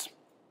secrets.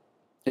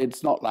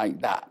 It's not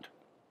like that.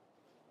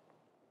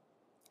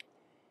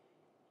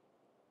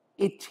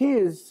 It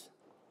is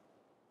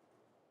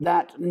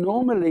that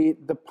normally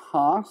the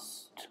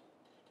past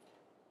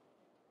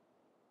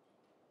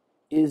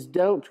is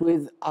dealt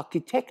with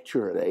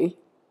architecturally,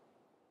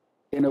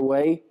 in a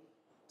way,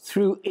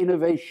 through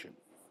innovation.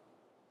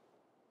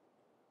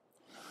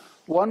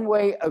 One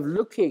way of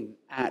looking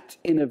at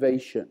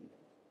innovation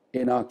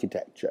in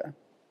architecture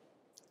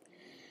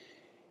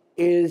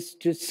is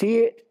to see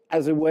it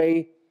as a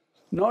way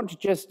not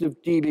just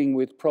of dealing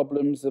with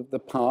problems of the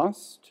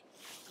past,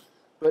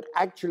 but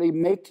actually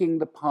making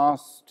the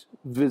past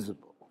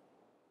visible,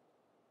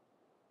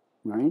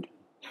 right?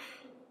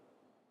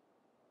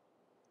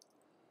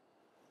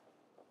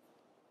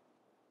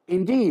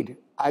 Indeed,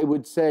 I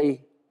would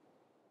say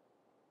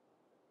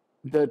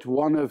that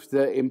one of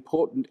the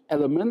important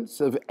elements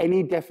of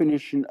any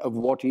definition of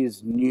what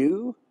is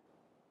new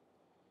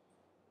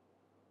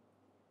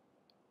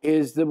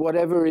is that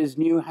whatever is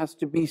new has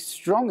to be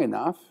strong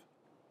enough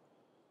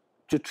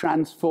to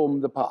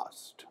transform the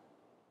past,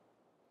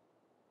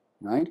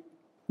 right?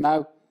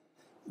 Now,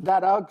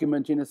 that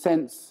argument, in a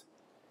sense,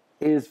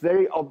 is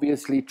very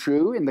obviously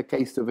true in the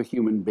case of a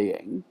human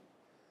being,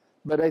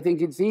 but I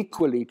think it's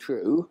equally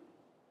true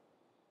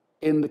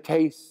in the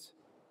case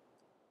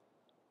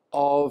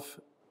of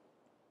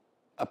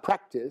a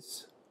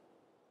practice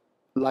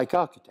like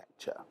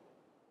architecture,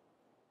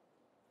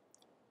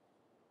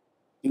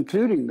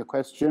 including the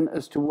question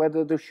as to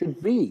whether there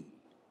should be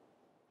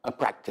a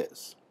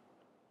practice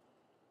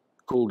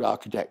called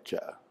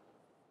architecture.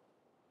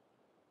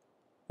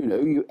 You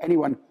know,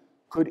 anyone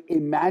could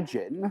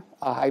imagine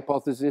a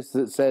hypothesis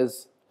that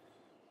says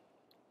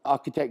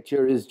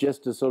architecture is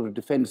just a sort of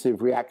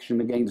defensive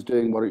reaction against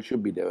doing what it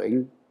should be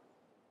doing,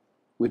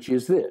 which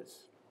is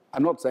this.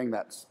 I'm not saying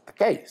that's the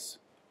case.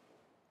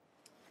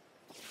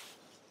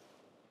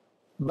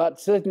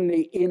 But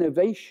certainly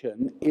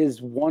innovation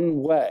is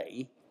one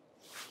way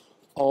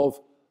of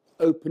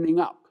opening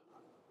up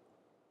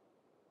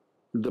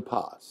the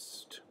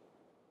past.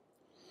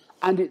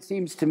 And it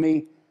seems to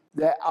me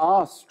there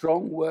are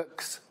strong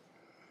works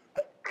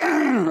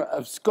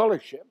of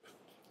scholarship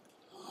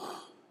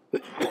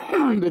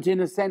that in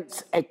a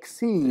sense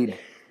exceed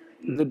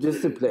the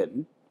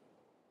discipline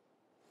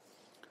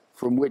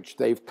from which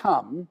they've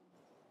come,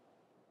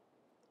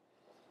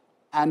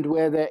 and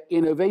where their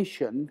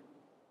innovation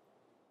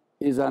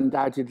is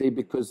undoubtedly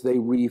because they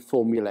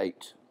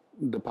reformulate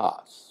the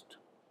past.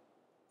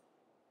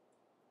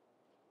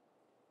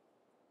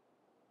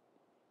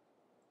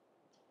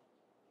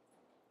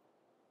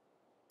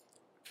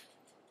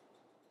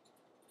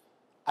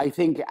 I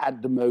think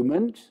at the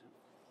moment,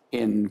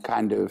 in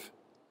kind of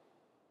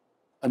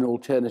an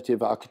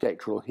alternative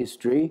architectural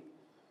history,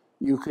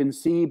 you can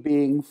see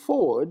being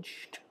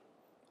forged,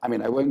 I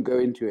mean, I won't go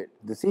into it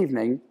this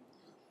evening,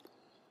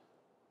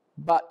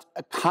 but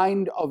a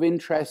kind of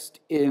interest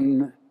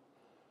in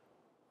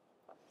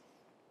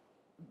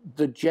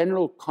the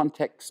general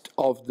context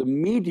of the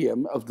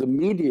medium, of the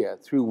media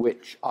through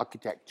which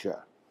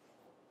architecture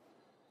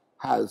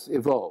has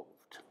evolved.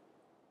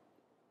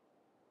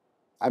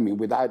 I mean,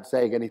 without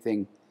saying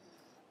anything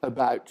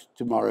about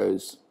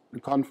tomorrow's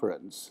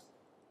conference,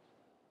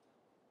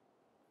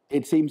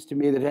 it seems to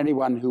me that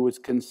anyone who was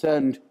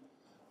concerned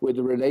with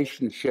the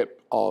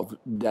relationship of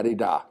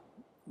Derrida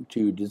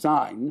to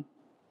design,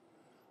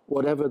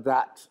 whatever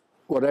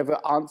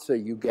answer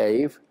you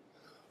gave,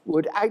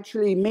 would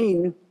actually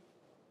mean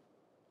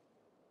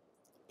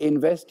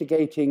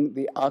investigating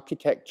the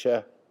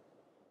architecture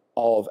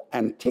of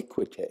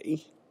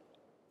antiquity,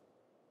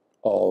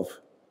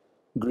 of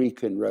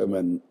Greek and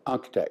Roman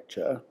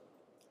architecture,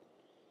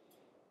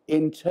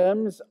 in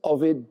terms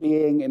of it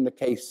being, in the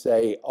case,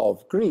 say,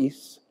 of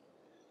Greece,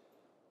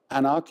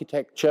 an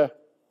architecture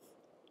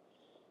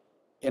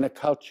in a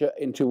culture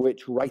into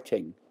which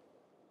writing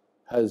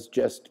has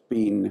just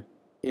been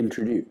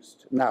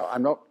introduced. Now,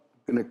 I'm not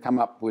going to come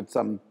up with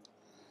some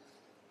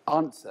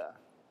answer,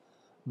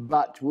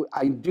 but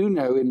I do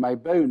know in my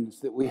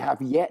bones that we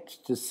have yet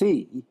to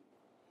see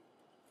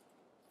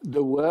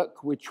the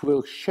work which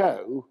will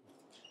show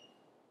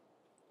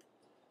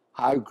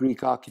how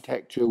Greek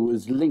architecture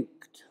was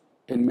linked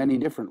in many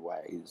different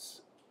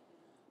ways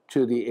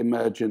to the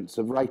emergence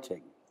of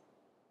writing.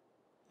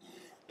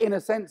 In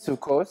a sense, of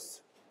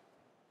course,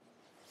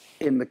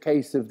 in the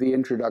case of the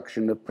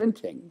introduction of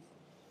printing,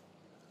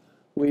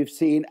 we've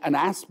seen an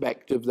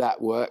aspect of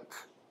that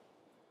work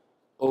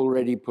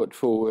already put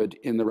forward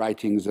in the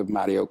writings of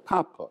Mario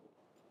Cappo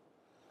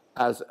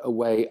as a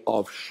way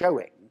of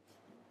showing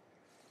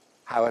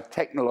how a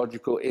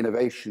technological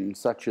innovation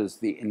such as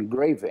the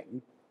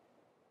engraving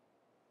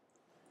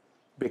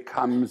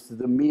becomes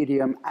the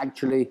medium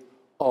actually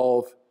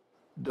of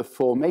the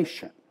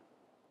formation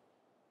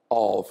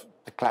of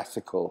the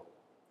classical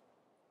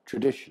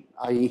tradition,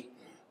 i.e.,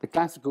 the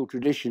classical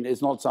tradition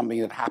is not something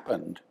that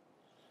happened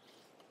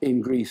in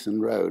Greece and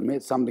Rome.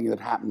 It's something that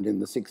happened in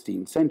the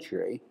 16th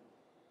century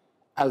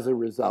as a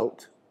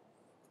result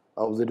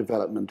of the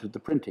development of the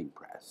printing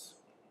press.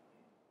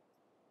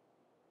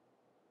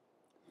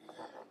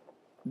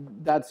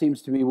 That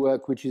seems to be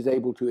work which is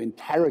able to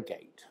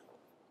interrogate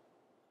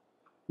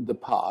the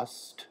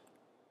past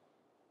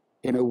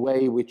in a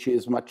way which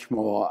is much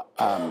more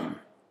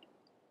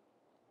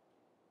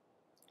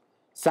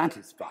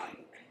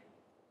satisfying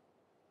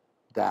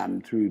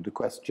than through the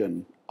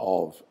question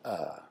of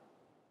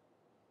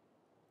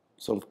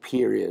sort of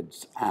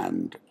periods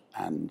and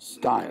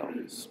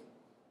styles.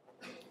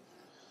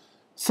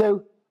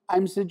 So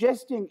I'm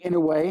suggesting, in a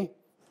way,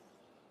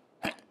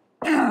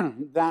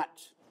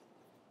 that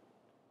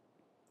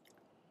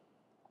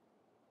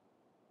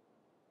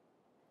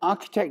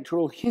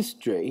architectural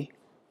history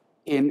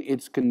in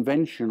its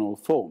conventional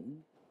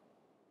form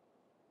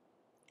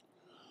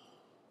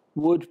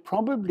would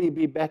probably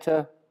be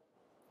better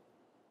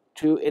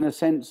to, in a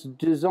sense,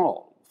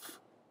 dissolve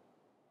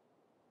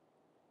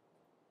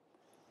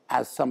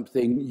as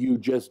something you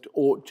just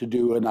ought to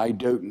do, and I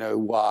don't know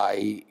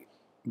why,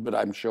 but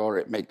I'm sure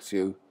it makes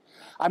you.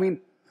 I mean,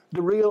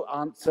 the real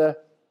answer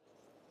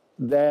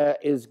there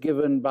is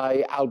given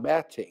by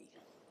Alberti,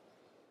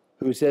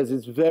 who says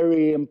it's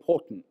very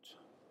important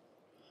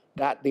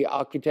that the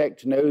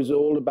architect knows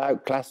all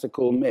about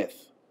classical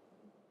myth.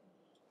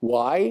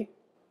 Why?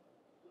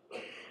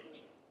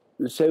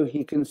 So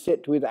he can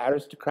sit with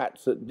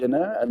aristocrats at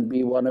dinner and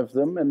be one of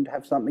them and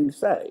have something to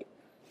say.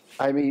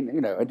 I mean,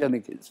 you know, I don't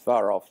think it's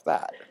far off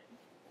that.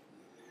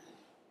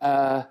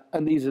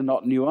 And these are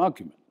not new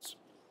arguments.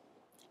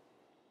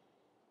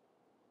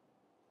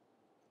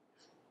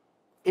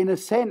 In a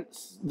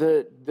sense,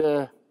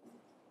 the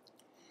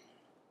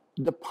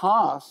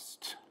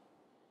past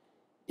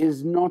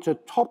is not a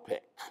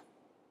topic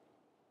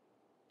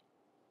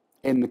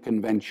in the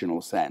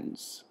conventional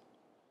sense.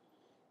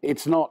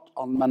 It's not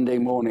on Monday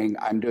morning,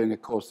 I'm doing a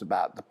course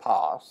about the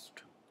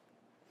past.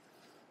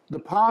 The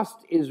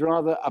past is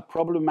rather a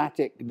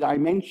problematic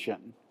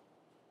dimension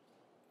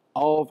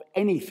of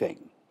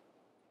anything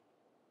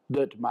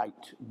that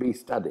might be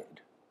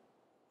studied.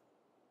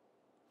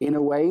 In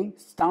a way,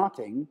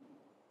 starting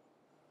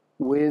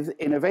with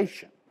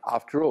innovation.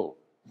 After all,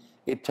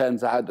 it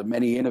turns out that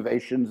many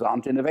innovations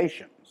aren't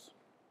innovations.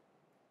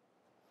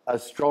 A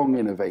strong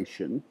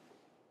innovation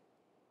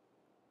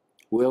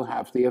will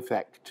have the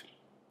effect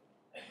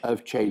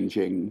of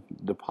changing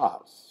the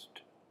past.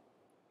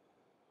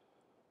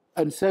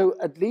 And so,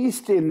 at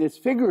least in this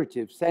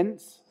figurative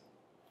sense,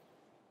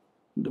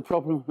 the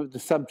problem of the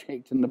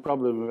subject and the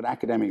problem of an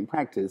academic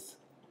practice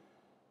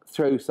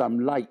throw some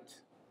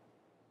light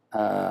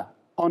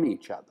on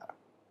each other.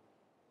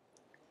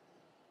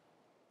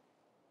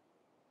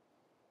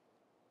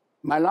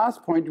 My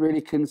last point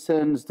really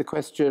concerns the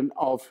question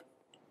of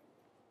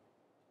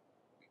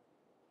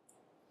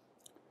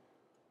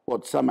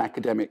what some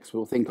academics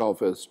will think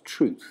of as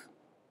truth.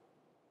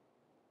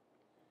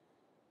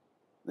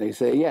 They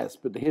say, yes,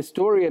 but the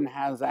historian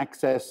has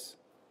access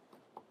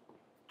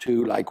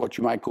to, like, what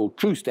you might call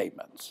true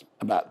statements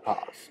about the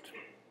past.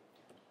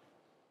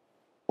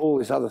 All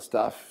this other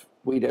stuff,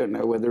 we don't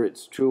know whether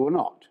it's true or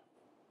not.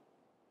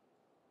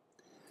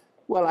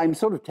 Well, I'm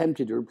sort of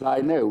tempted to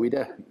reply, no, we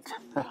don't.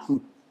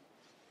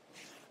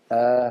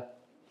 I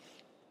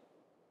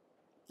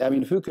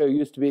mean, Foucault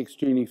used to be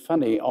extremely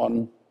funny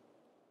on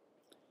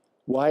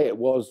why it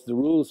was the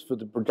rules for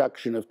the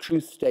production of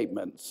truth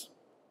statements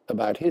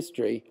about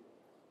history.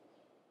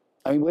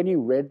 I mean, when you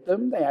read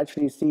them, they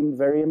actually seemed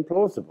very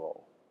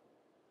implausible.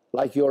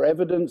 Like, your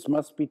evidence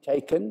must be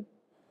taken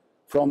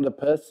from the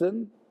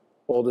person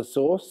or the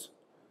source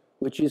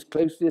which is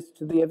closest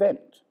to the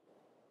event.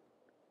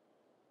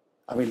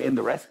 I mean, in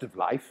the rest of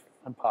life,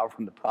 apart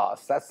from the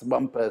past, that's the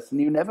one person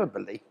you never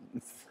believe.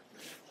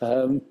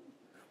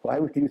 Why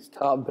would you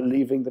start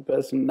believing the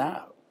person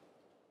now?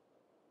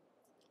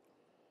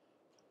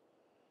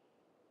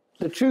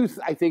 The truth,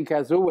 I think,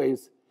 as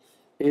always,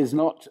 is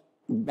not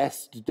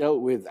best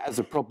dealt with as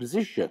a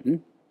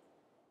proposition.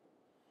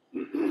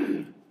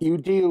 You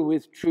deal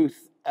with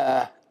truth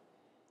as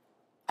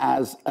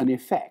an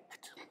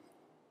effect,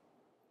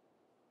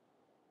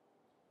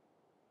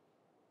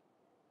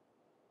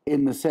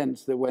 in the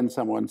sense that when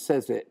someone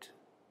says it,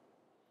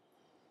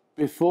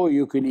 before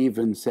you can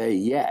even say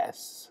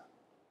yes,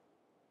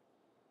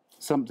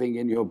 something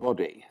in your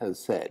body has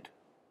said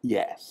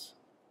yes.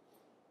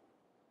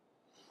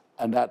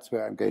 And that's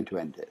where I'm going to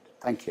end it.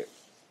 Thank you.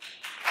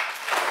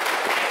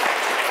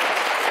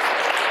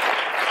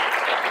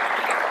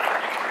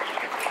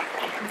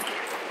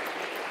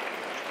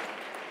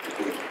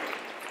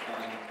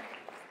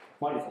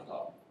 Wonderful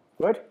talk.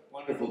 What?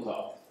 Wonderful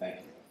talk. Thank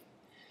you.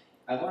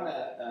 I want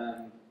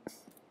to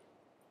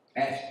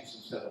ask you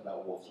some stuff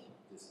about Wolfson.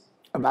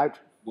 About?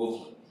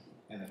 Wolfson.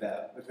 And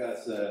about,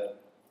 because the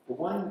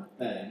one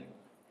thing,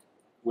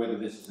 whether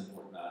this is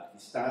important or not, he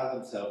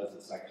styled himself as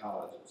a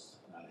psychologist,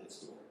 not a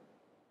historian.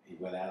 He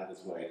went out of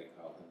his way to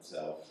call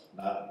himself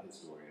not a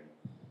historian,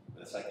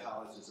 but a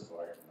psychologist of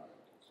art and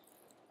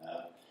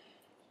architecture.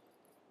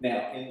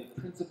 Now, in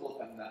the principle,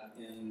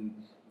 in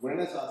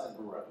Renaissance and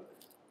Baroque,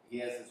 he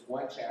has this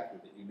one chapter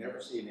that you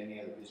never see in any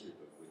other history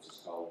book, which is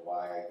called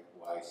Why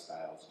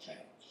Styles Change.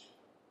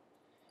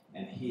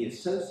 And he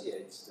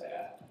associates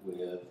that with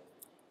a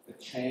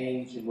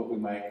change in what we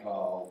might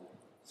call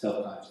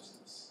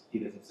self-consciousness. He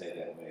doesn't say it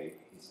that way,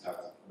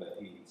 but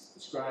he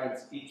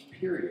describes each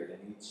period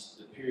and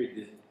the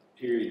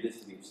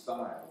periodicity of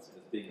styles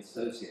as being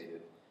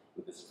associated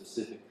with a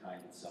specific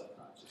kind of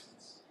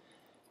self-consciousness.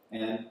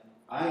 And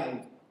I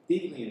am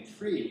deeply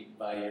intrigued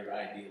by your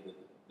idea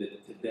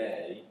that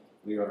today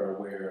we are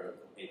aware of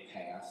a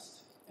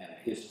past and a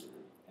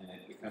history, and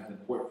it becomes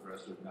important for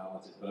us to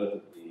acknowledge that both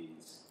of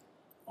these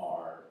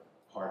are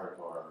part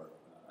of our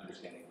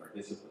understanding of our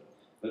discipline.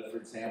 But for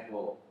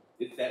example,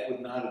 that would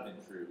not have been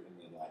true in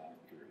the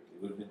Enlightenment period.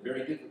 It would have been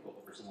very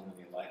difficult for someone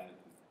in the Enlightenment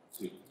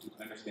to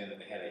understand that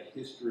they had a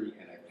history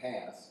and a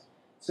past.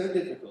 So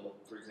difficult,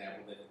 for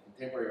example, that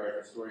contemporary art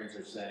historians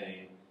are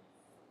saying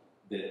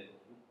that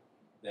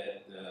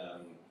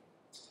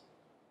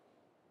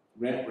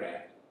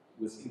Rembrandt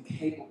was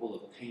incapable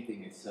of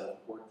painting a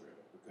self-portrait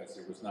because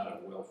there was not a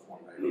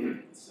well-formed idea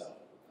of the self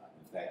at the time.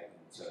 In fact,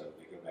 and so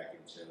they go back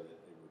and show that they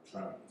were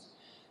drones.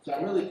 So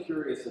I'm really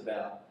curious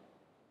about,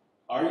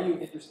 are you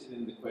interested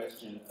in the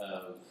question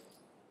of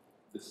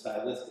the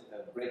stylistic,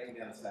 breaking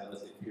down the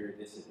stylistic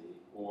periodicity,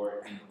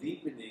 or in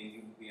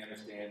deepening the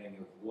understanding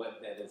of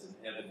what that is an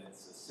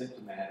evidence, a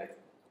symptomatic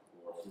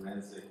or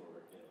forensic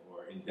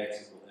or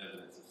indexical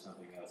evidence of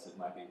something else that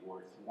might be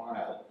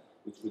worthwhile,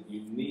 which would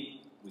unite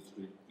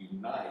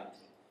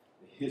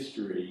the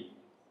history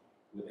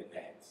with a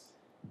past?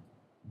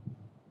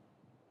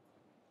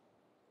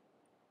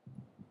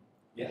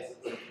 Yes?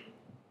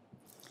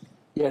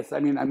 Yes, I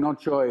mean, I'm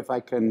not sure if I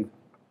can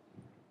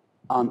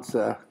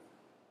answer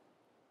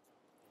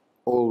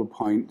all the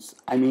points.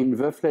 I mean,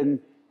 Wöfflin,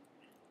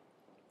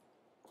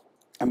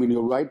 I mean,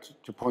 you're right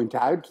to point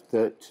out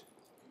that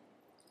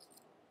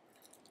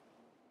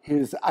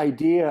his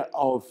idea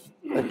of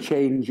a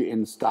change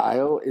in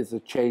style is a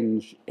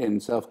change in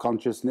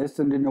self-consciousness,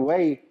 and in a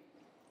way,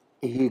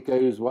 he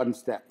goes one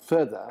step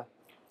further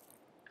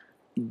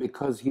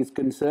because he's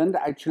concerned,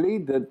 actually,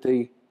 that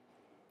the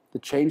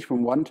change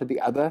from one to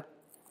the other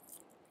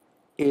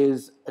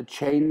is a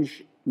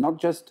change not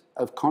just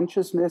of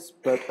consciousness,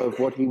 but of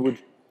what he would,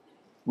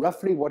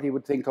 roughly what he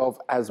would think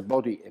of as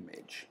body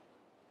image.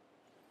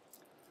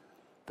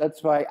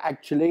 That's why,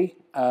 actually,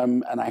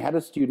 and I had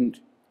a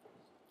student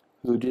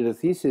who did a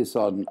thesis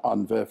on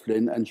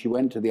Wöfflin, and she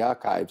went to the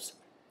archives.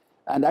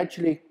 And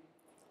actually,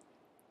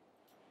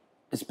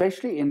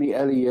 especially in the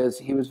early years,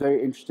 he was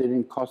very interested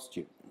in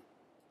costume.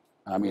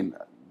 I mean,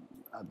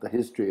 the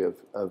history of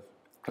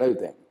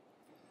clothing.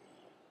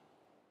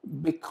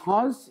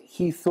 Because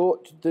he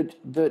thought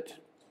that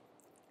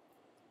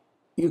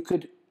you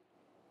could,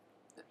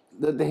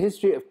 that the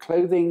history of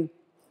clothing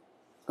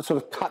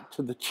sort of cut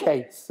to the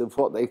chase of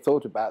what they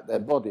thought about their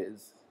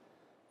bodies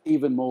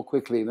even more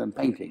quickly than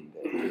painting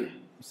did.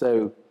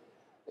 So,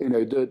 you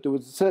know, there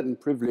was a certain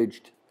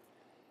privileged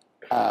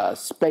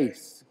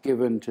space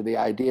given to the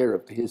idea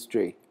of the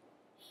history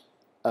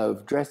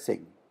of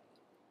dressing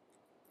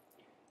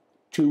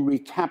to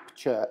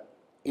recapture,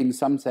 in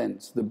some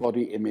sense, the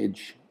body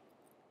image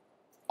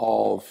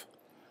of,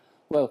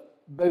 well,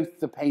 both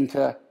the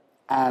painter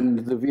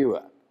and the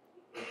viewer.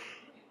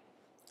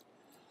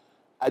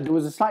 There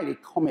was a slightly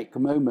comic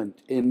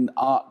moment in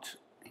art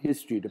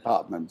history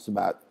departments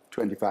about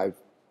 25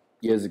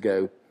 years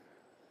ago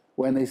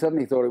when they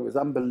suddenly thought it was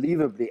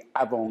unbelievably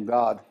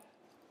avant-garde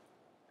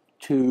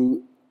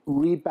to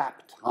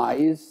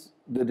rebaptize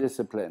the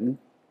discipline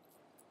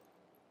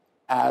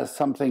as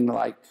something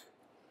like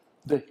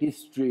the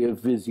history of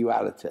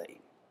visuality.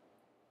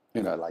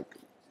 You know, like,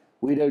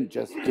 we don't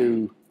just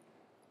do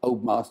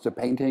old master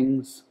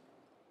paintings.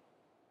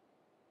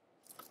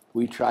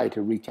 We try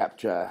to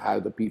recapture how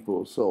the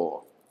people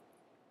saw.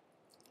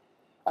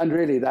 And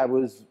really, that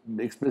was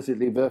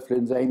explicitly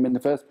Verflin's aim in the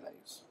first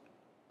place.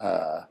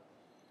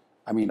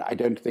 I mean, I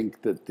don't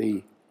think that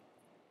the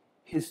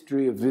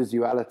history of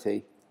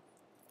visuality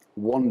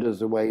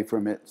wanders away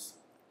from its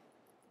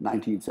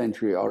 19th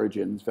century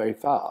origins very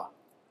far.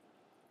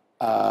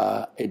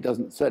 It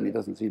certainly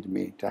doesn't seem to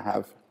me to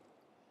have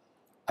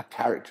a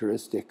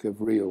characteristic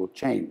of real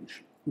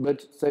change.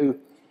 But so,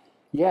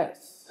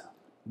 yes,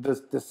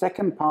 the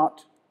second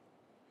part,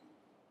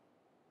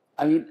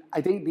 I mean,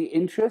 I think the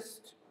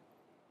interest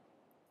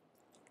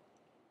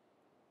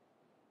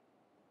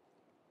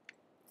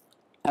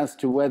as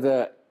to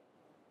whether,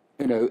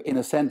 you know, in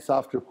a sense,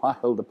 after a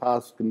while, the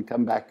past can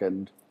come back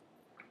and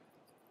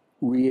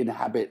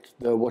re-inhabit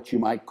what you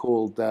might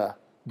call the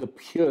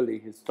purely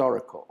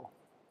historical,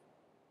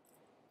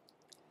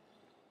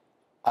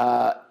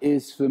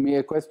 is for me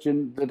a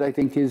question that I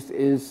think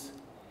is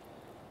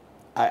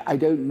I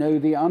don't know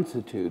the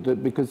answer to,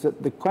 because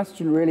the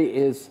question really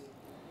is,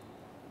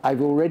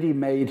 I've already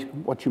made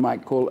what you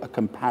might call a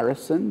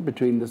comparison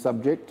between the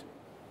subject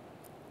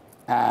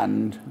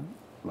and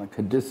like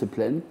a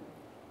discipline,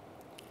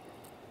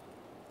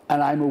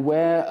 and I'm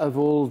aware of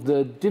all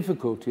the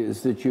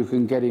difficulties that you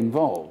can get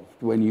involved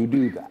when you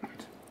do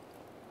that.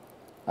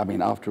 I mean,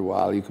 after a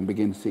while, you can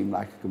begin to seem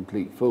like a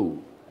complete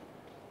fool.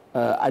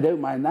 I don't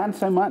mind that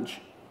so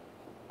much.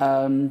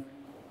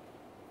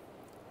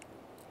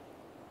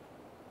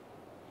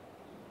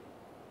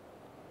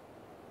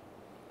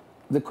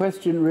 The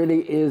question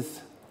really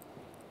is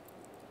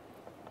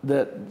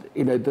that,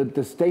 you know,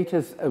 the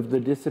status of the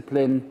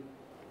discipline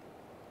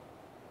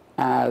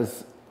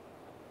as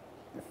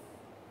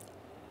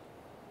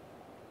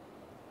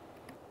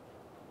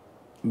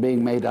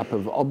being made up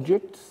of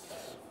objects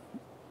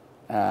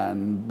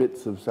and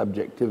bits of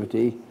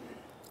subjectivity,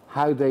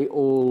 how they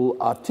all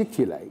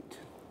articulate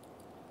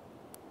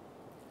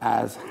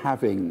as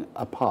having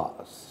a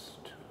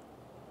past.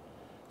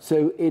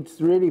 So it's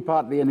really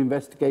partly an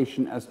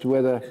investigation as to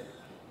whether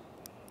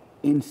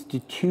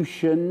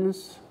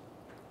institutions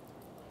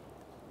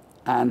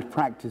and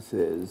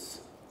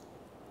practices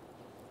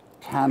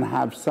can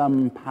have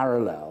some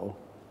parallel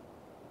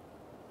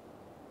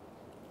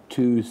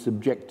to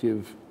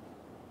subjective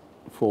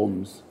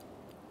forms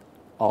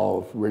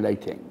of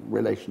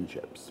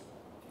relationships.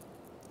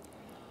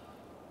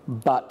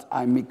 But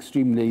I'm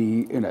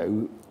extremely, you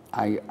know,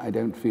 I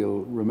don't feel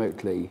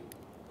remotely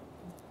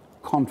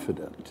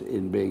confident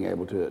in being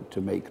able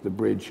to make the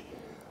bridge.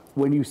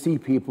 When you see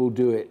people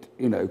do it,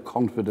 you know,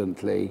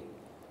 confidently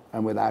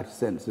and without a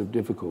sense of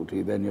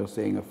difficulty, then you're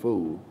seeing a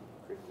fool.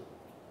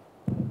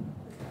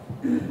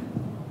 Only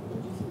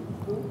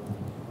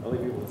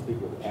people that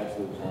speak with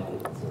absolute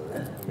confidence are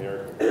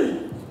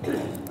Americans.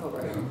 Oh,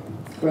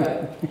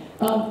 right.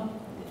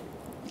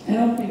 I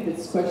don't think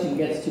this question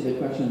gets to the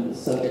question of the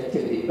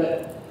subjectivity,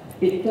 but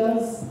it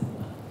does.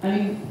 I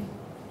mean,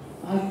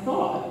 I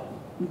thought,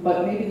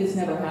 but maybe this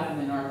never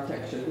happened in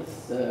architecture,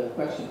 this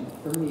question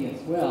for me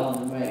as well,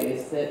 in a way,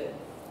 is that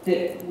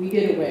we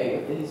did away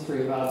with the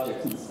history of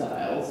objects and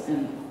styles,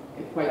 and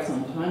quite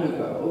some time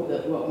ago,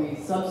 that what we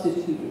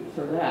substituted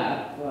for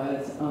that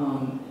was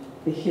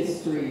the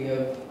history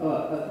of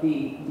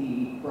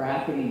the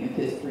bracketing of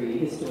history,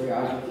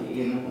 historiography,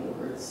 in other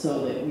words,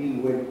 so that we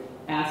would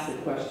ask the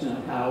question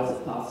of how is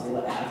it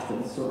possible to ask a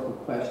historical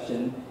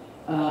question,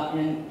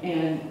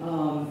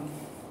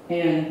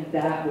 and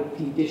that would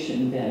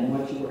condition then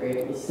what you were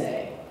able to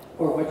say,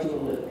 or what you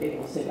were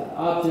able to say about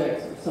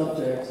objects or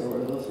subjects or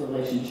those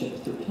relationships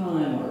through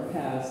time or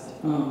past.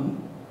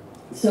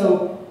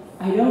 So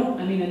I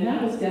mean, and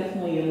that was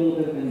definitely a little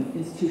bit of an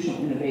institutional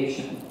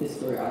innovation,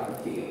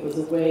 historiography. It was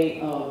a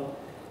way of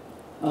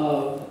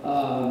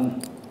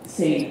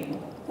saying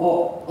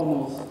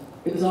almost,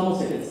 it was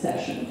almost a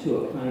concession to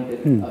a kind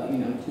of, you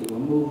know, to a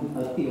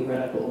movement, a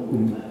theoretical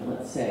movement,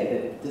 let's say,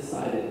 that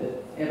decided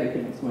that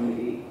everything was going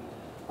to be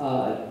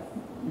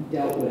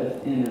dealt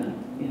with in a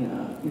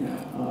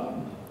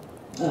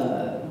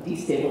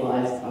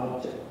destabilized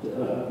object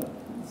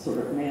sort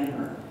of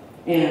manner.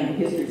 And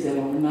history said,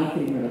 well, we're not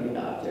getting rid of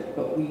the object,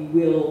 but we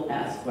will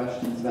ask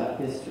questions about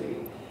history.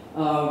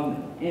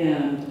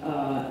 And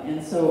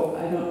so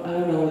I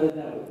don't know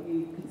whether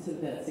you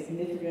consider that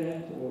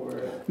significant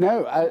or...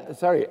 No,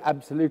 sorry,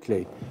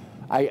 absolutely.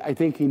 I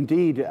think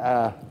indeed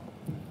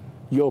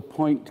your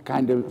point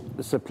kind of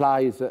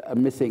supplies a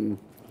missing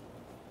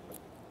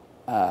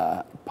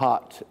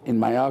part in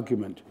my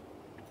argument.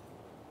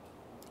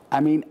 I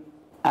mean,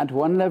 at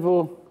one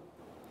level,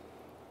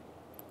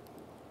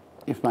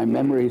 if my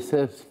memory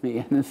serves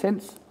me in a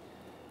sense,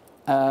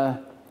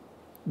 there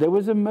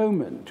was a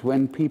moment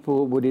when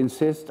people would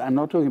insist, I'm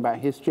not talking about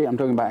history, I'm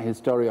talking about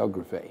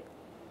historiography.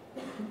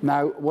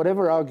 Now,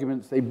 whatever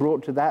arguments they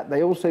brought to that,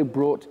 they also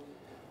brought,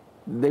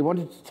 they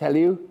wanted to tell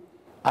you,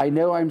 I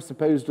know I'm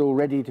supposed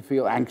already to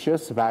feel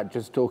anxious about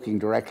just talking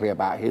directly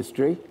about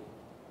history.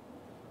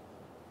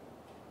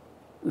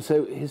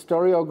 So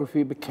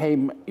historiography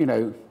became, you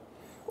know,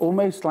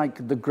 almost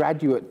like the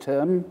graduate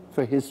term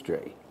for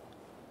history.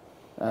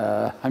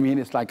 I mean,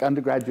 it's like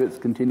undergraduates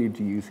continued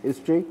to use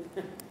history.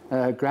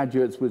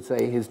 Graduates would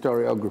say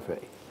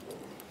historiography.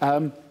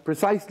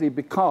 Precisely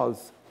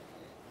because,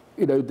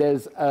 you know,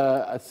 there's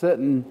a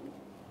certain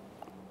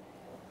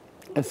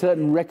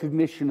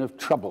recognition of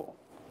trouble.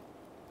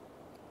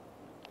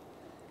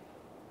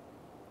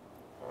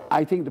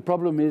 I think the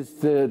problem is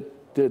the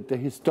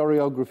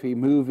historiography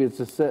move is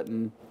a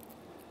certain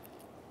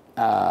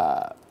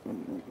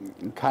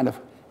kind of,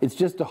 it's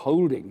just a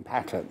holding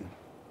pattern,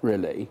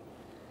 really.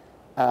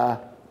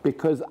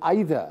 Because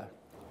either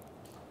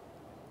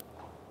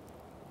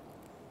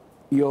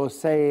you're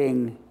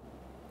saying,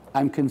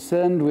 I'm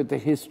concerned with the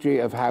history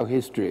of how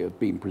history has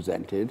been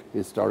presented,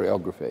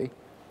 historiography,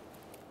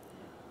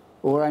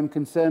 or I'm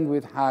concerned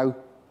with how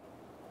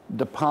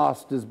the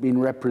past has been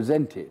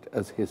represented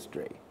as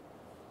history.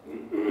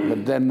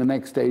 But then the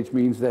next stage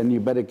means then you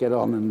better get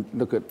on and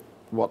look at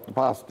what the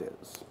past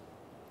is,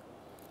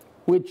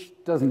 which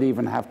doesn't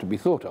even have to be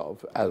thought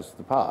of as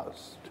the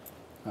past.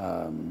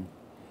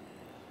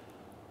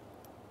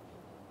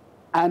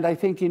 And I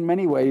think in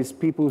many ways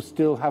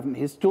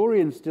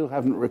historians still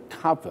haven't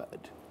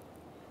recovered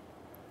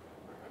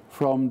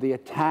from the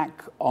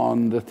attack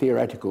on the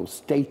theoretical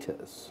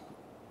status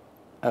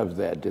of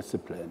their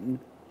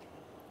discipline,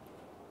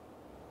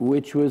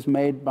 which was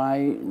made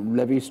by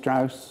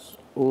Levi-Strauss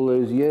all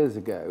those years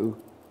ago.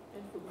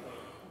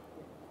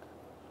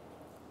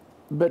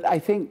 But I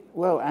think,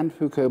 well, and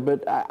Foucault,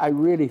 but I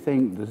really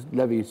think that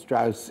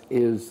Levi-Strauss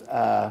is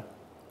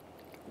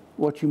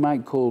what you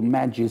might call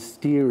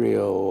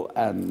magisterial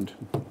and,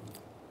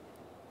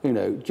 you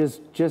know,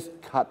 just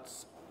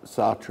cuts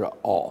Sartre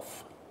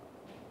off.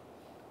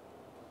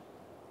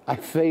 I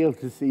fail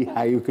to see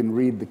how you can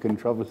read The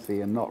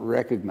Controversy and not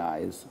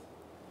recognize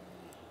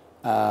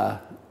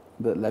that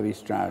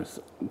Levi-Strauss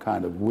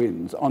kind of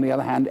wins. On the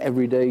other hand,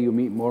 every day you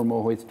meet more and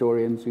more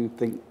historians who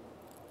think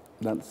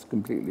that's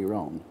completely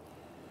wrong.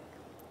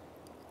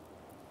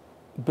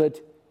 But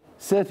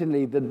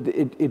certainly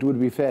it would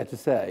be fair to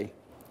say,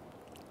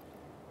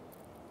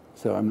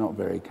 so I'm not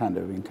very kind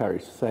of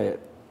encouraged to say it,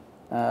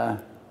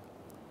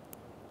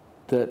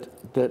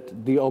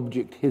 that the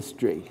object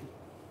history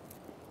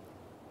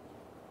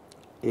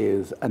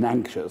is an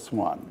anxious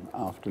one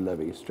after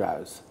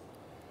Levi-Strauss.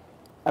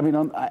 I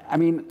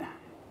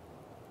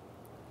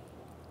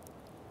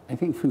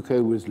think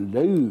Foucault was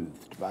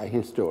loathed by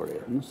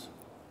historians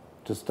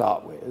to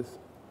start with,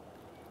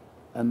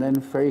 and then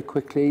very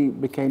quickly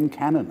became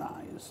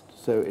canonized.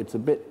 So it's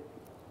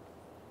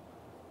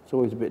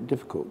always a bit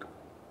difficult.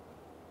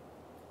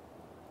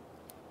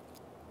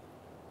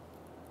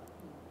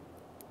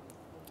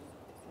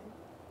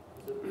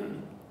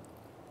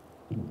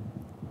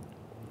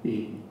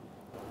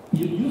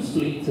 You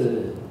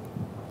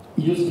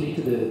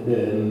split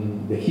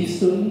the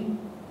history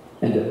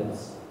and the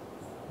past.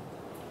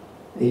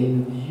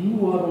 And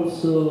you are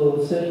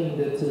also saying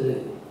that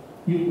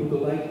you would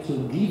like to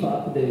give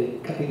up the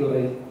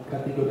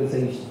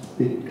categorization,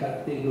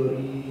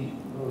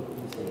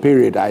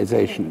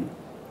 Periodization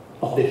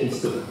of the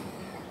history.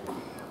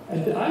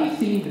 And I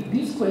think that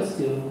this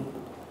question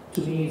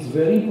to me is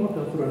very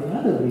important for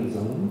another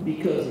reason,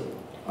 because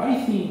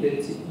I think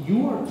that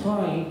you are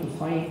trying to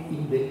find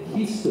in the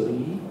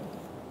history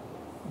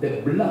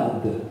the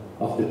blood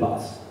of the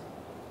past.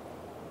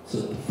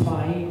 So to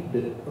find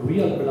the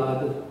real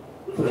blood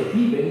for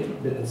events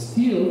that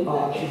still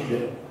are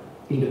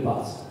in the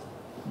past,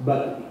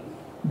 but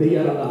they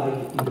are alive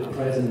in the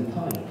present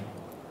time.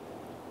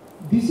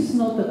 This is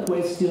not a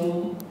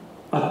question,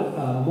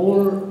 a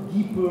more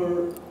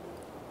deeper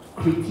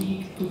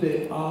critique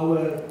to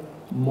our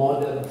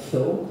modern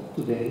thought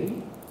today,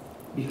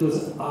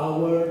 because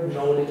our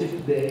knowledge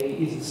today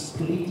is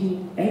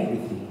splitting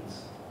everything.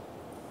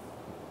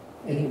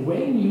 And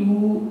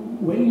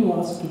when you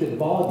ask to the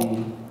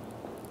body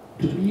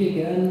to be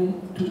again,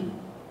 to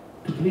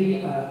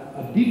play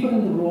a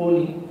different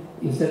role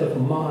instead of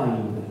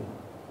mind,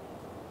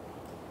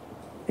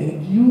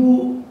 and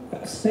you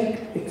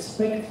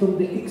expect from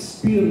the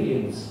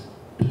experience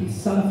to be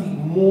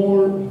something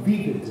more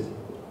vivid,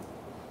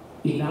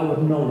 in our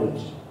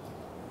knowledge.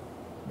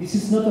 This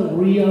is not a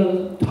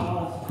real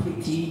tough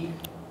critique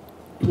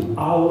to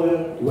our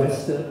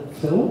Western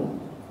thought,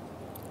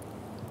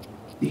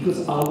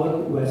 because our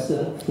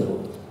Western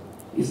thought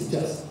is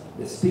just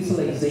the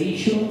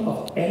specialization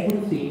of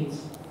everything,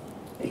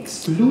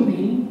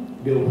 excluding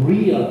the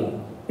real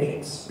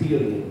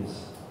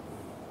experience.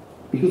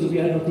 Because we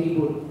are not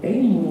able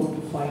anymore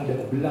to find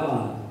the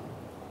blood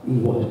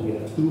in what we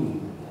are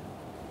doing.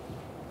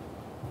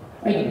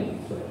 I don't know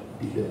if I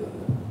did a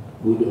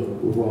good or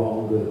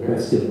wrong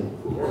question.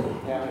 Very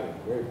Italian,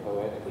 very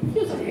poetic.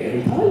 Yes,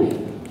 very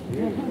Italian.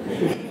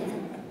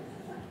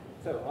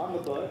 So, on the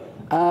book.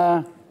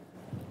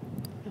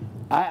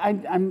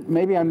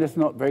 Maybe I'm just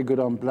not very good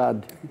on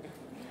blood.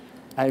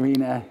 I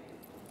mean,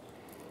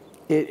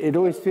 it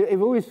always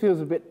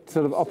feels a bit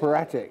sort of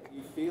operatic.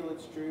 You feel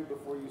it's true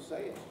before you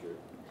say it's true.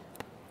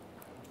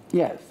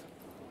 Yes.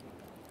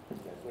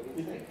 That's what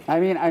you think. I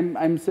mean,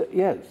 I'm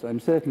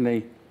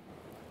certainly.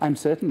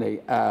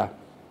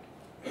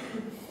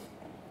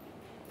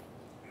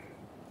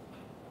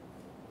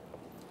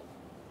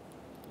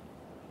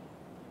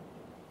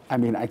 I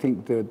mean, I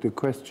think the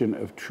question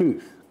of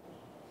truth.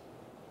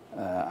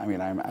 I mean,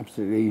 I'm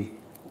absolutely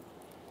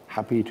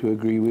happy to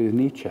agree with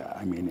Nietzsche.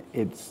 I mean,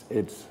 it's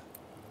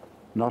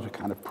not a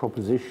kind of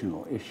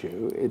propositional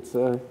issue.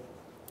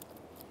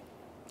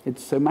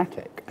 It's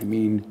somatic. I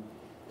mean,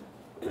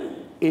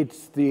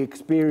 it's the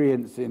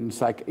experience in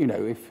you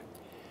know,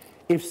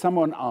 if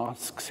someone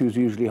asks, who's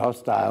usually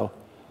hostile,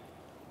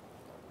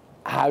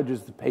 how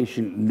does the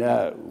patient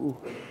know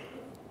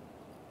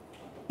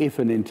if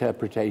an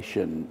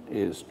interpretation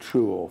is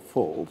true or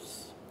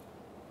false?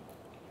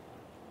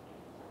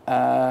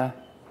 I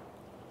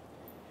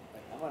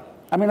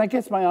mean, I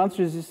guess my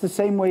answer is it's the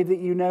same way that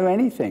you know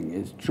anything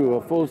is true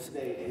or false.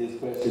 State his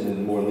question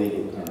in more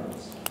legal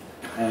terms.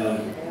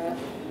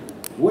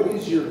 What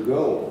is your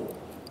goal?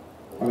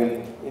 I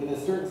mean, in a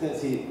certain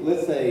sense,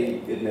 let's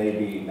say it may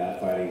be not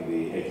finding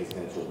the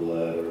existential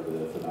blood or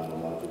the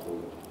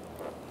phenomenological,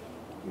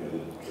 you know, the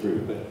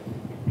truth. But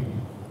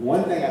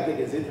one thing I think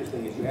is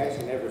interesting is you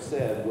actually never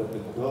said what the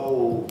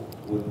goal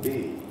would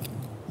be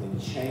in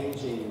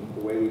changing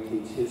the way we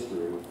teach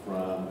history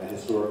from a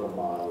historical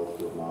model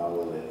to a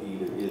model that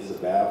either is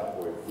about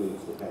or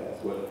includes the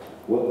past.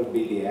 What would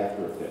be the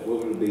after effect?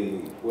 What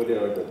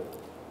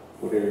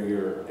are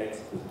your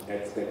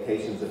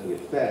expectations of the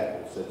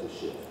effect of such a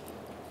shift?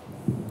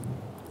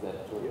 Is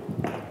that for you?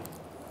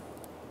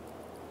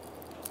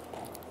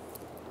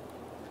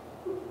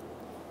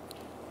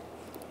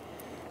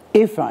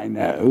 If I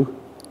know,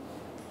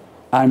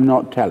 I'm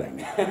not telling.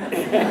 You have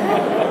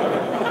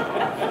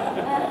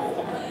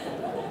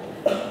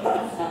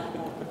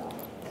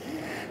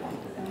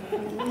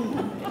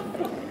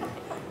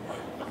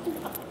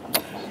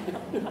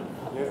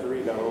to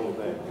read the whole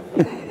thing.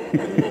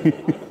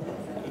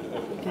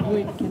 Can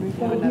we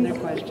have another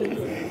question?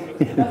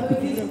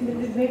 This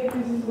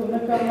is going to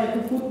come like a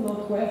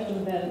footnote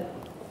question then,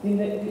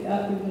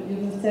 after you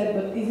just said,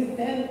 but is it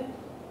then,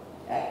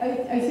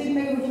 I think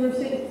maybe what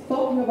you're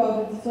talking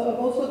about, it's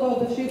also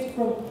about the shift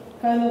from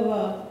kind of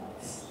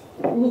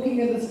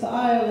looking at the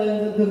style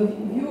and the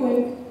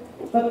viewing,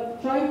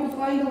 but trying to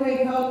find a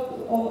way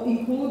of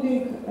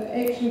including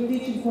actually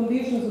teaching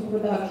conditions of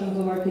productions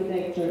of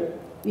architecture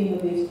in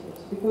the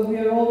discourse, because we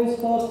are always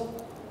taught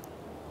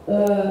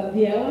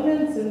the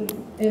elements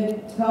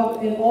and how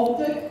an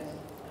object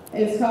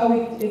is how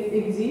it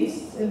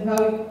exists and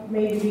how it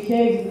maybe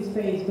behaves in the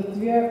space, but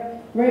we are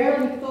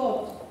rarely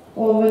taught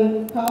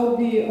of how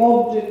the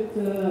object,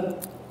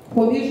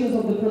 conditions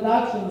of the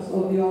productions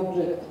of the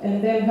object,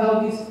 and then how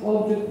this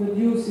object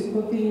continues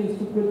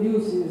to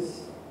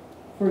produce,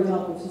 for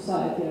example,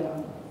 society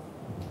around.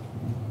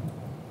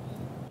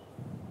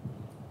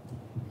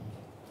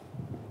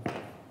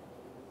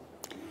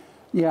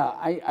 Yeah,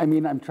 I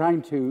mean, I'm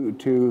trying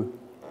to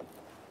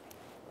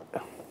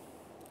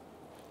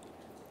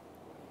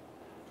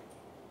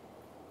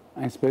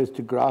I suppose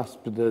to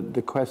grasp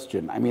the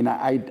question. I mean,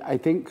 I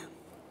think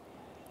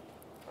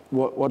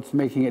what's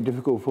making it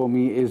difficult for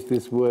me is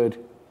this word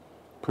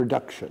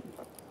production,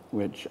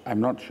 which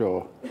I'm not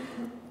sure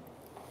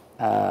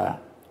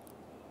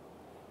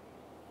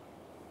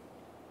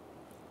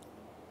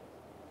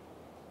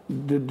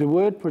the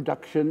word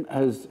production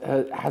has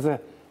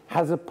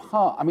a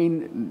part. I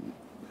mean,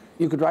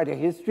 you could write a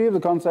history of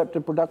the concept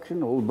of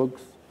production, all the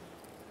books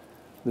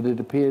that it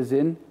appears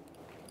in.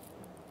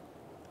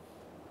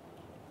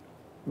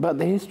 But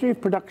the history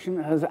of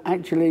production has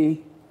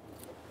actually,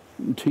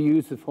 to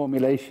use the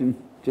formulation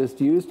just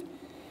used,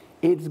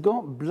 it's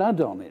got blood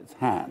on its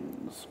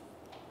hands.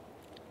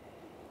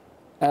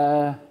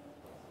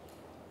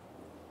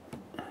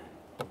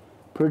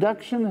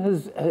 Production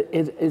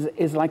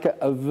is like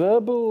a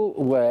verbal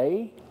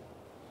way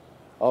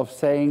of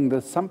saying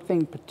there's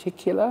something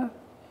particular.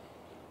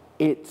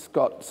 It's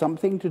got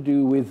something to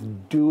do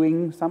with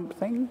doing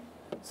something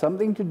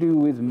to do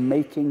with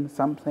making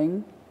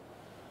something,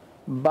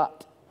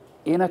 but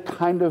in a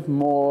kind of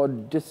more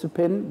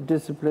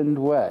disciplined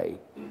way.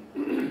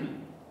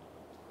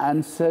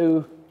 And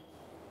so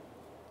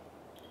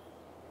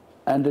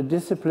And a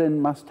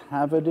discipline must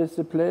have a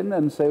discipline.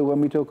 And so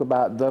when we talk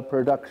about the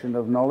production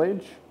of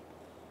knowledge,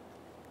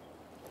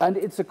 and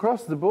it's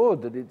across the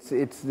board that it's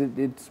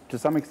to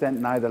some extent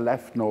neither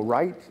left nor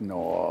right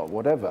nor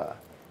whatever.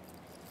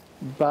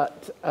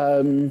 But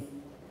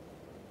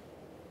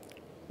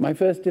my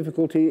first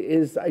difficulty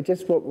is I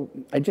just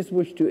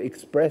wish to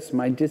express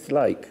my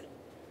dislike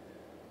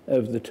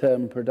of the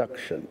term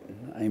production.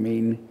 I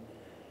mean,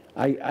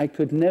 I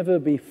could never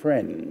be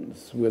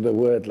friends with a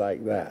word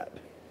like that.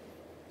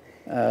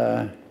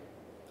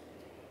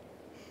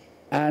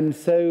 And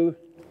so,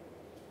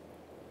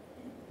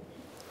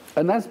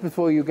 and that's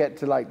before you get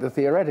to like the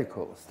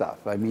theoretical stuff.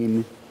 I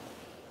mean,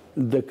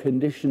 the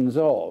conditions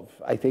of,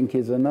 I think,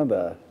 is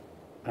another.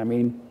 I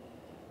mean,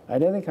 I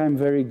don't think I'm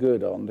very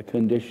good on the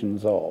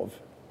conditions of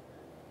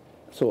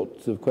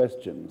sorts of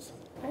questions.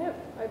 I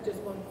have just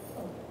one.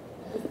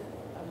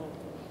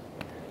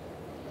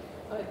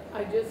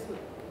 I just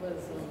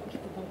was.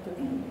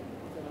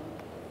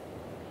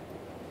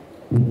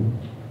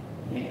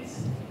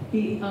 Thanks.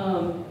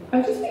 I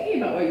was just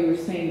thinking about what you were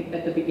saying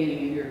at the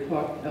beginning of your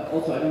talk.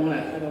 Also, I don't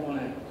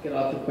want to get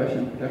off the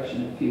question of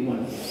production if you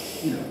want to,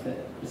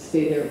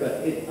 stay there.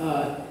 But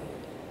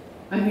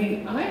I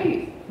mean,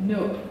 I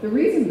know the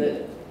reason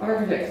that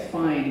architects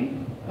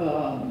find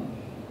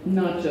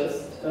not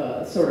just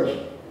sort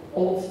of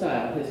old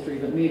style history,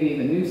 but maybe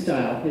even new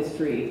style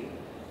history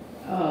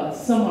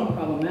somewhat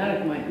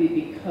problematic might be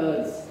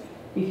because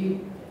if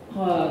you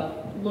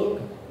look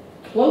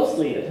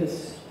closely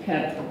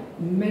at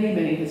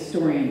many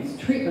historians'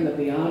 treatment of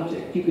the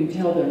object, you can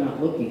tell they're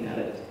not looking at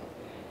it.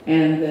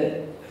 And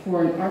that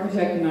for an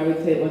architect, and I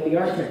would say what the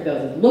architect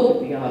does is look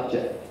at the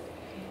object,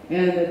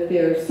 and that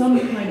there's some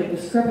kind of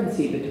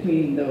discrepancy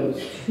between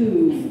those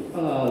two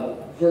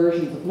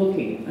versions of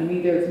looking. I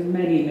mean, there's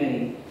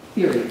many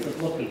theories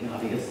of looking,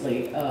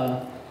 obviously.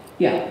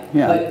 Yeah.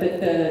 But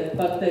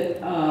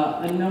that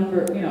a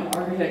number,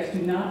 architects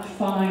do not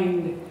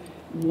find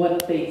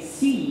what they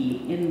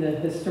see in the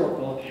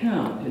historical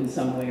account in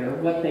some way, or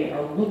what they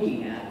are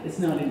looking at is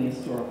not in the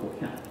historical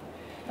account.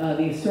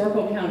 The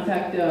historical account, in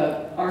fact,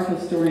 art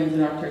historians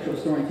and architectural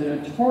historians are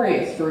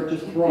notorious for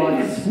just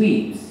broad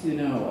sweeps,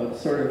 of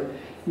sort of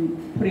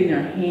putting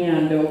their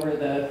hand over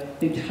the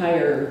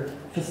entire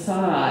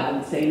facade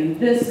and saying,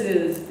 this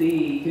is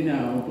the,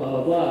 blah,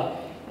 blah, blah.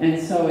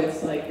 And so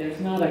it's like there's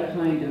not a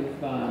kind of,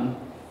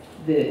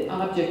 the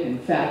object, in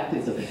fact,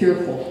 is a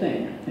fearful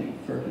thing, I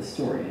think, for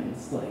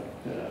historians. Like,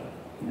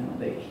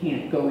 they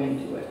can't go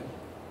into it.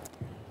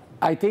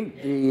 I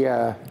think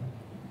the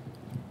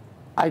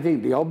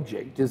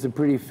object is a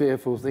pretty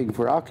fearful thing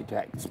for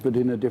architects, but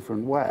in a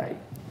different way.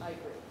 I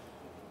agree.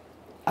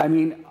 I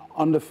mean,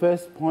 on the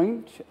first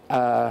point,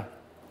 that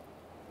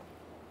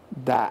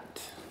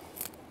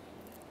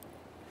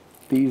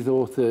these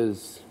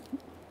authors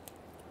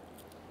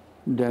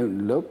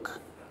don't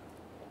look.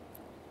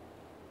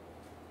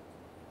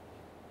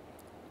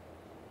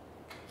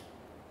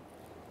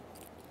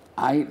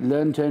 I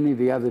learned only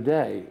the other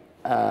day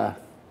that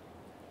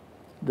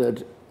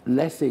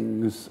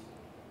Lessing's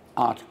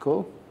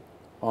article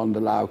on the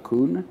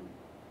Laocoon,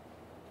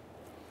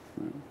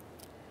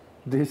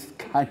 this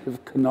kind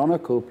of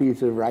canonical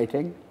piece of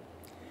writing,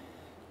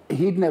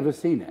 he'd never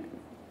seen it.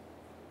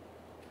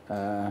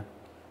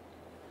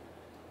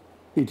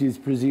 It is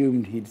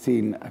presumed he'd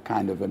seen a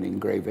kind of an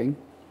engraving,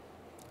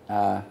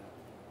 but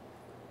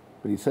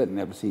he'd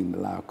certainly never seen the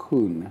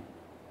Laocoon.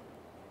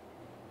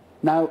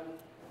 Now,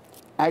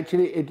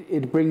 actually,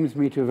 it brings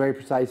me to a very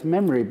precise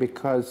memory,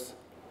 because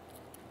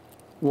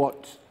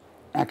what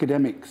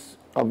academics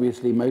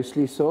obviously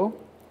mostly saw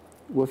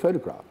were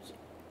photographs.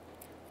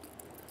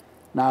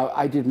 Now,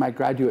 I did my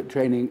graduate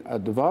training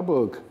at the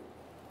Warburg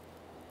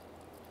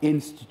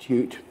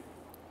Institute,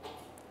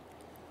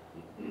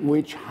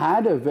 which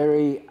had a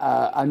very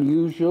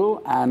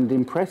unusual and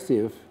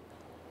impressive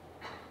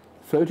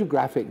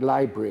photographic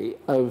library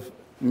of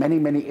many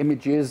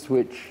images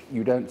which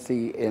you don't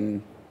see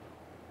in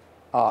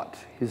art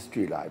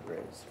history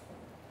libraries.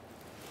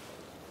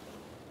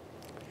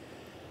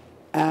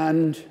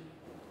 And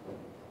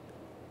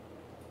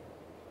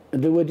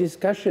there were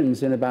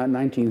discussions in about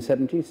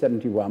 1970,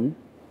 71,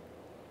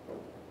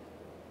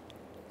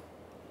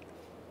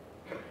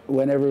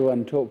 when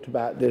everyone talked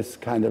about this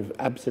kind of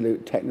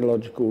absolute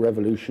technological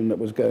revolution that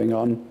was going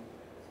on,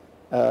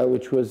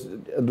 which was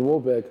at the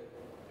Warburg,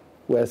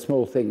 where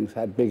small things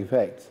had big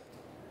effects.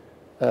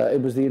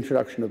 It was the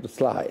introduction of the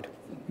slide.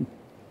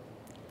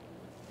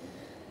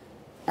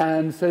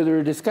 And so there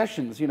are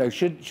discussions,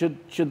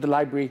 should the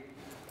library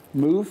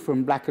move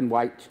from black and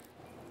white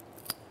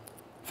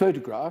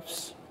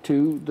photographs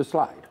to the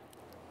slide?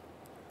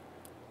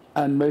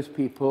 And most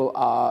people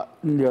are,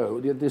 no,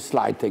 this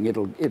slide thing,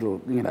 it'll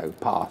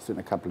pass in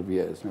a couple of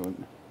years. No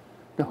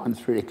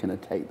one's really going to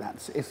take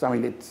that. It's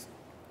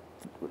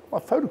a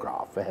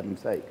photograph, for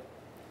heaven's sake.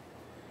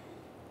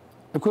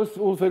 Of course,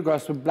 all the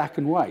photographs were black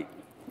and white.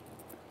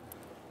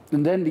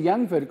 And then the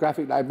young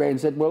photographic librarian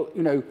said, well,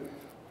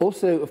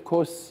 also, of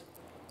course,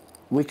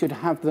 we could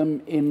have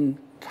them in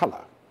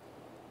color.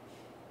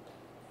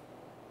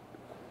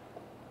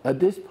 At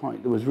this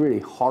point, there was really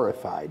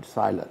horrified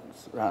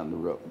silence around the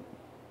room.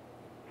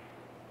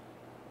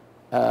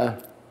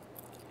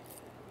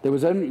 There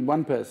was only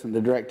one person,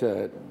 the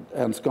director,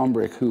 Ernst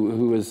Gombrich,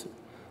 who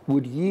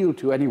would yield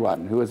to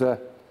anyone, who was an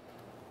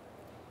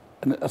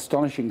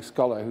astonishing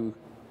scholar who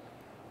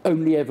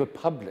only ever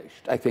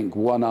published, I think,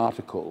 one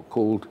article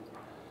called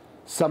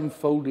Some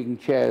Folding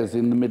Chairs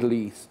in the Middle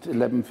East,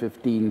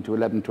 1115 to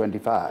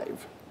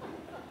 1125.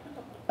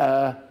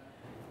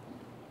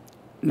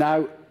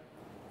 Now,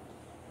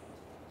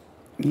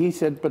 he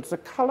said, but the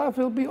color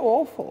will be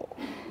awful.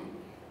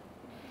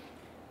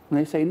 And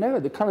they say, no,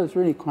 the color's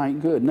really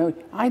quite good. No,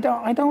 I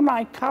don't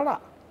like color.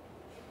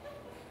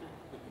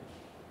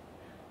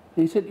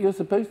 He said, you're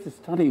supposed to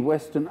study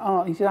Western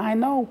art. He said, I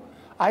know.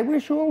 I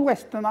wish all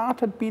Western art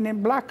had been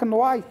in black and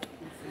white.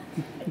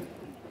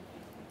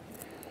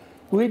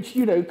 Which,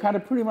 you know, kind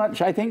of pretty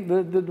much, I think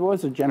there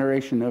was a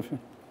generation of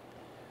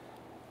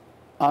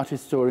art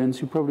historians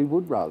who probably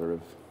would rather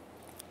have,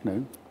 you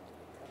know,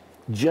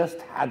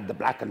 just had the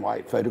black and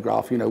white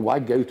photograph. You know, why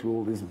go through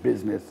all this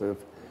business of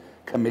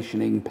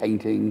commissioning,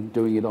 painting,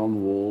 doing it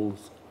on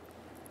walls?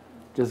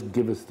 Just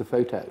give us the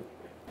photo.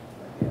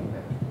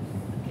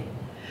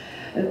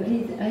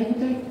 Please, I would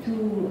like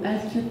to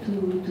ask you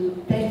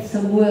to tell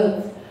some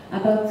words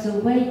about the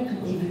way to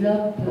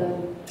develop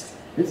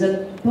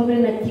the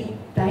problematic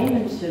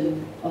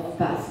dimension of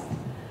past,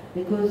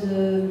 because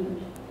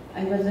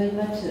I was very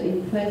much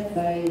impressed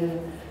by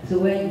the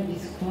way you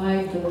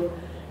describe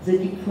the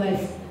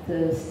depressed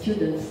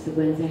students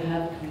when they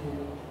have to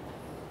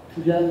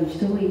learn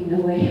story in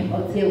a way,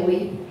 or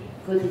theory,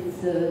 because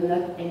it's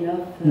not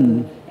enough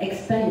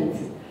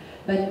experience.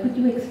 But could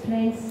you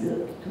explain,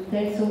 to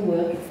tell some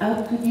words,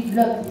 how to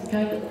develop this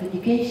kind of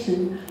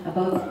education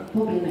about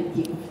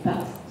problematic of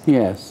past?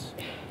 Yes.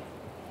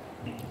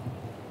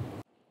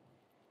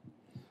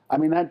 I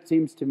mean, that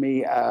seems to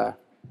me a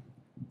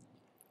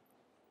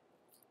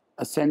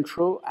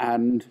central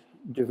and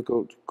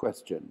difficult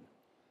question.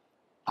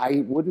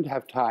 I wouldn't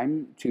have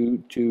time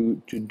to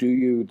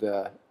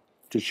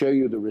show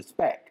you the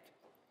respect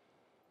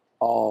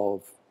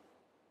of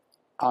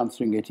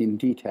answering it in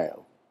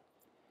detail.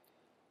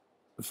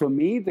 For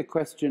me, the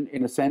question,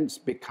 in a sense,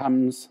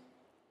 becomes,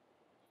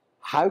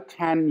 how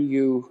can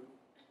you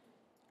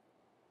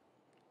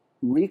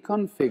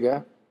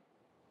reconfigure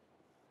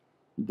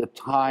the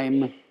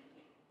time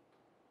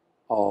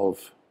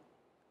of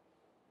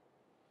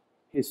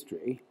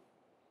history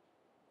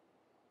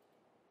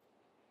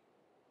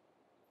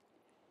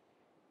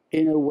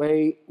in a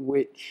way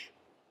which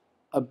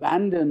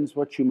abandons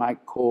what you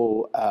might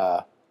call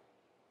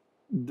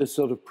the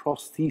sort of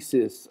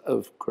prosthesis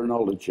of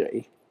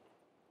chronology,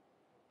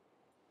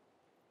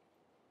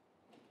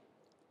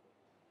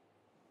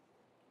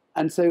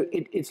 and so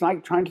it's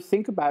like trying to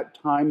think about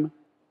time,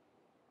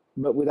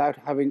 but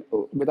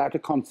without a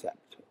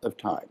concept of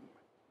time.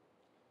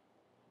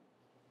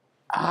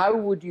 How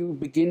would you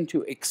begin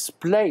to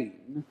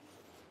explain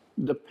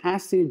the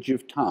passage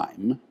of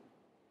time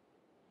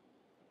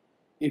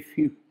if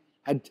you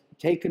had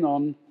taken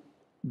on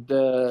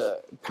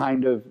the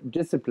kind of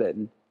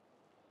discipline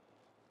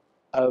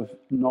of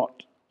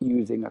not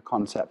using a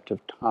concept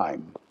of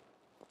time?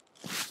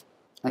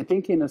 I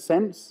think, in a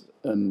sense,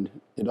 and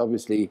it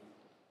obviously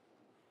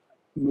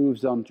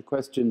moves on to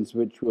questions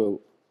which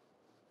will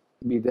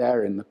be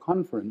there in the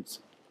conference,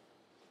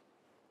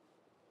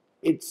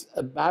 it's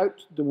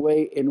about the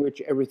way in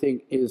which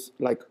everything is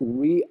like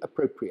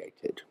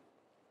reappropriated.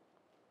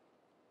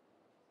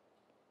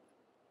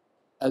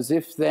 As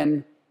if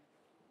then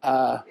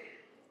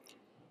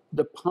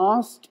the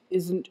past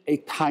isn't a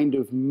kind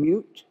of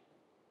mute,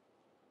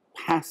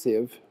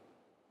 passive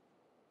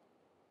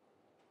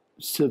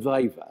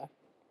survivor,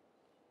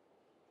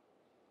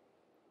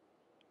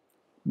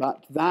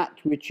 but that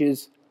which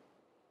is,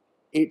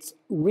 it's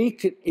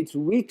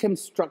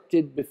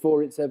reconstructed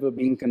before it's ever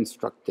been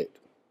constructed.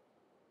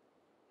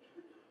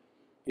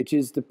 It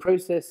is the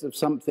process of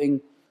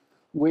something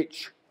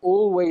which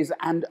always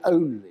and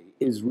only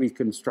is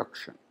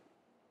reconstruction.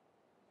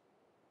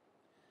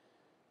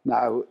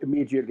 Now,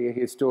 immediately a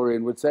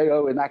historian would say,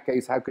 oh, in that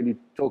case, how can you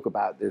talk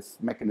about this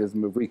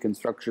mechanism of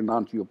reconstruction?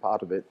 Aren't you a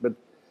part of it? But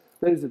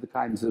those are the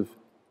kinds of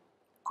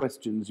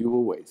questions you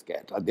always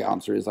get. The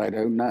answer is, I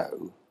don't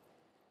know.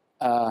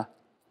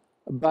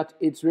 But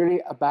it's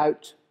really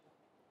about,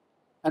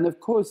 and of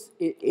course,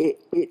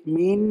 it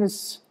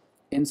means,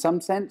 in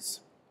some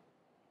sense,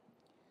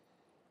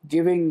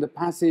 giving the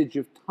passage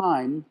of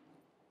time,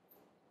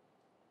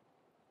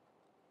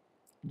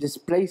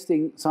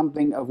 displacing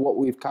something of what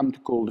we've come to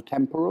call the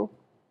temporal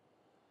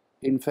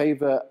in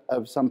favor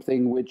of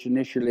something which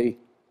initially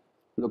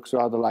looks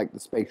rather like the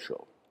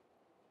spatial.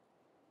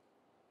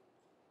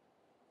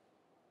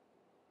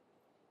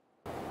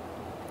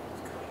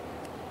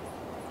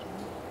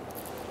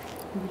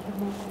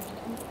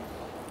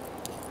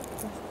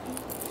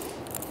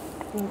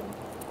 Well,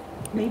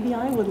 maybe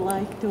I would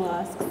like to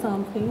ask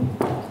something.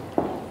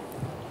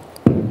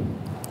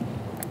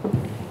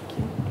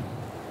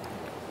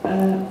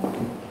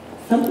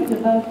 Something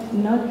about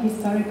not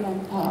historical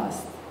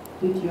past.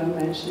 that you are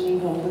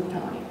mentioning all the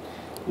time.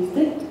 Is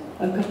that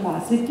a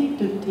capacity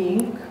to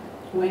think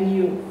when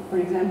you, for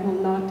example,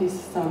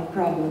 notice some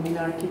problem in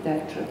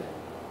architecture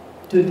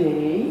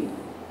today,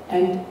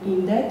 and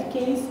in that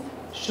case,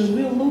 should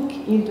we look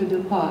into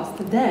the past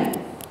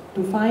then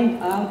to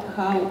find out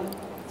how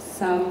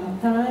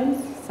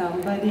sometimes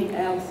somebody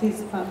else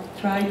is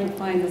trying to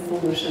find a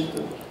solution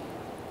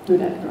to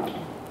that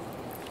problem?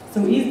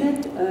 So is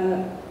that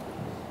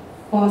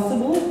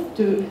possible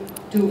to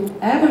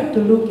ever to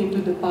look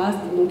into the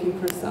past and looking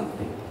for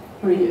something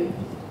for you?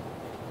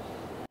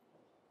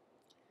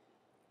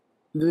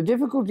 The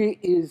difficulty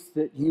is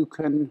that you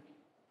can't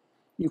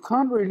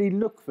really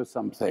look for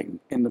something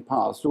in the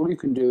past. All you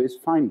can do is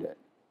find it,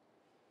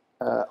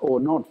 or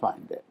not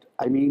find it.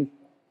 I mean,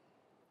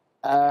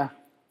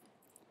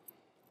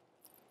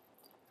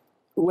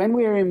 when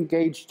we're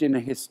engaged in a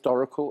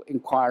historical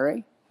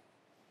inquiry,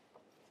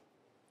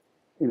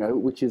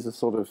 which is a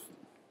sort of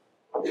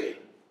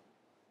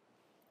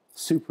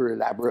super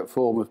elaborate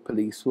form of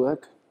police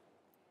work,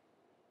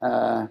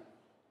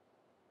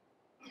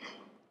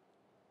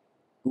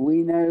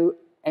 we know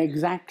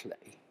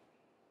exactly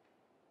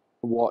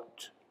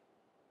what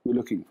we're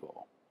looking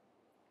for.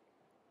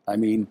 I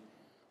mean,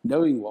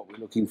 knowing what we're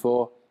looking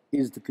for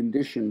is the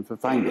condition for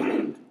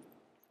finding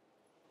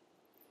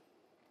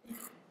it.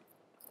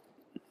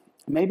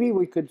 Maybe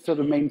we could sort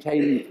of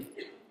maintain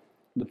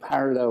the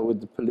parallel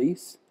with the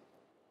police.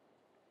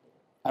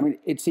 I mean,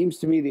 it seems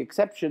to me the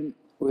exception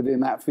within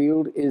that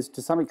field is,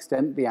 to some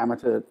extent, the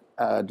amateur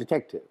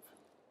detective,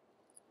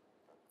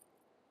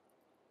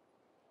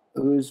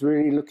 who's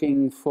really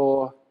looking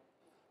for,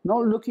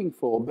 not looking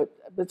for, but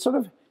sort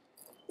of,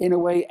 in a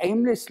way,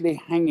 aimlessly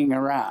hanging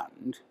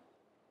around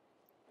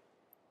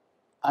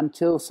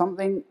until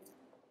something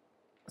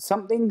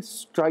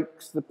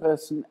strikes the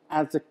person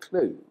as a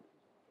clue.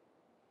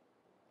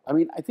 I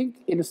mean, I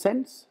think, in a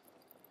sense,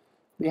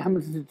 the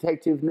amateur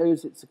detective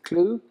knows it's a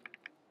clue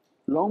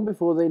long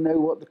before they know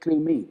what the clue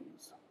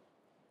means.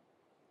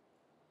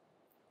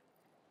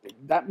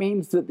 That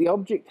means that the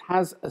object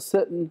has a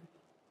certain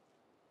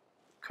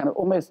kind of,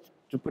 almost,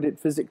 to put it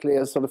physically,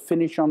 a sort of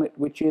finish on it,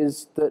 which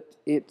is that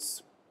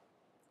it's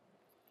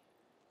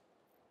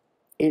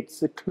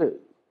a clue.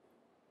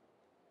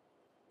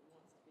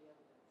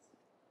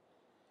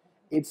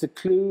 It's a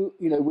clue,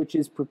 which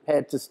is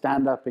prepared to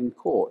stand up in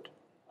court.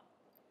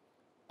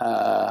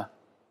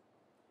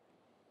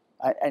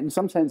 In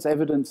some sense,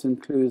 evidence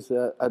and clues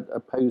are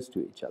opposed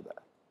to each other.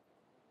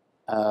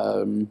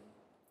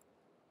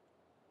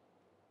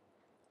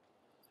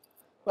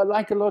 But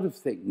like a lot of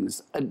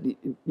things,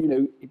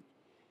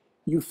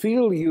 you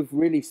feel you've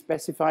really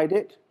specified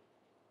it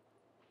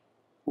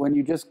when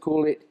you just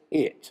call it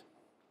it.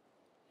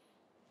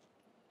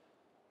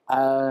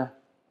 I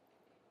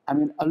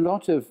mean, a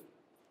lot of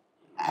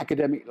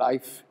academic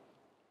life,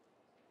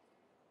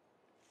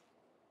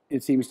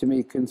 it seems to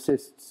me,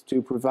 consists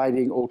to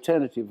providing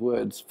alternative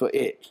words for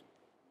it.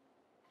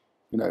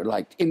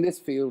 Like in this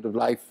field of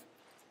life,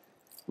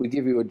 we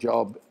give you a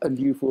job and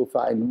you will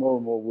find more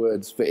and more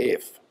words for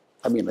if.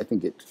 I mean, I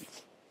think it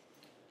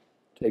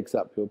takes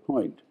up your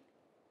point.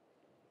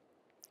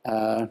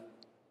 And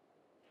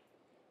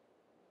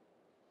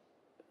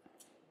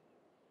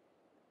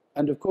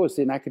of course,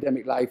 in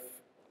academic life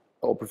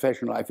or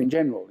professional life in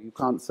general, you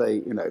can't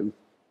say,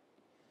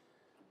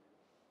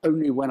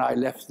 only when I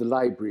left the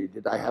library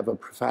did I have a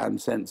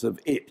profound sense of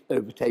it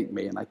overtake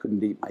me and I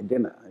couldn't eat my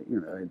dinner.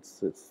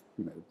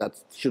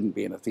 That shouldn't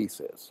be in a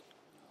thesis.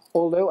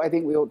 Although I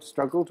think we ought to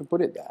struggle to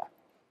put it there.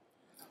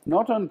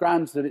 Not on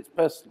grounds that it's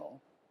personal,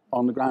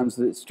 on the grounds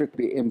that it's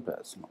strictly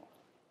impersonal.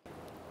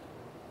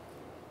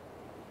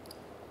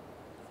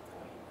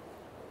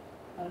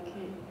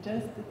 Okay,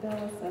 just to tell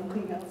us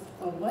something else.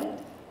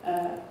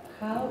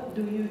 How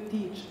do you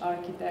teach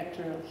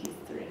architectural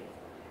history?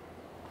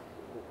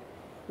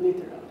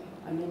 Literally.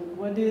 I mean,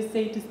 what do you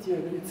say to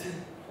students?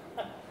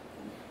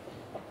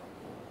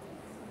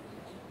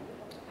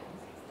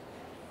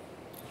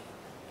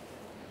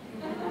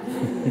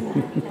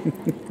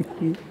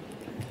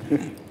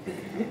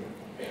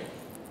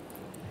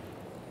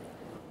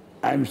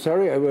 I'm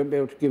sorry I won't be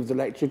able to give the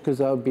lecture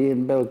because I'll be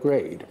in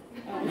Belgrade.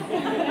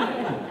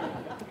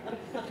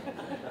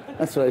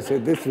 That's what I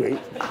said this week.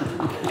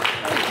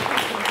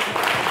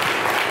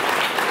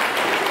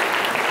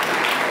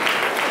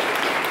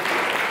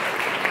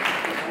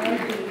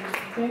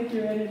 Thank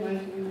you very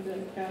much,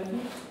 Mr.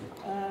 Kadi,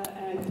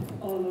 and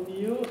all of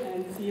you,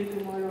 and see you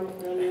tomorrow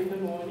early in the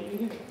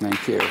morning.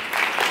 Thank you.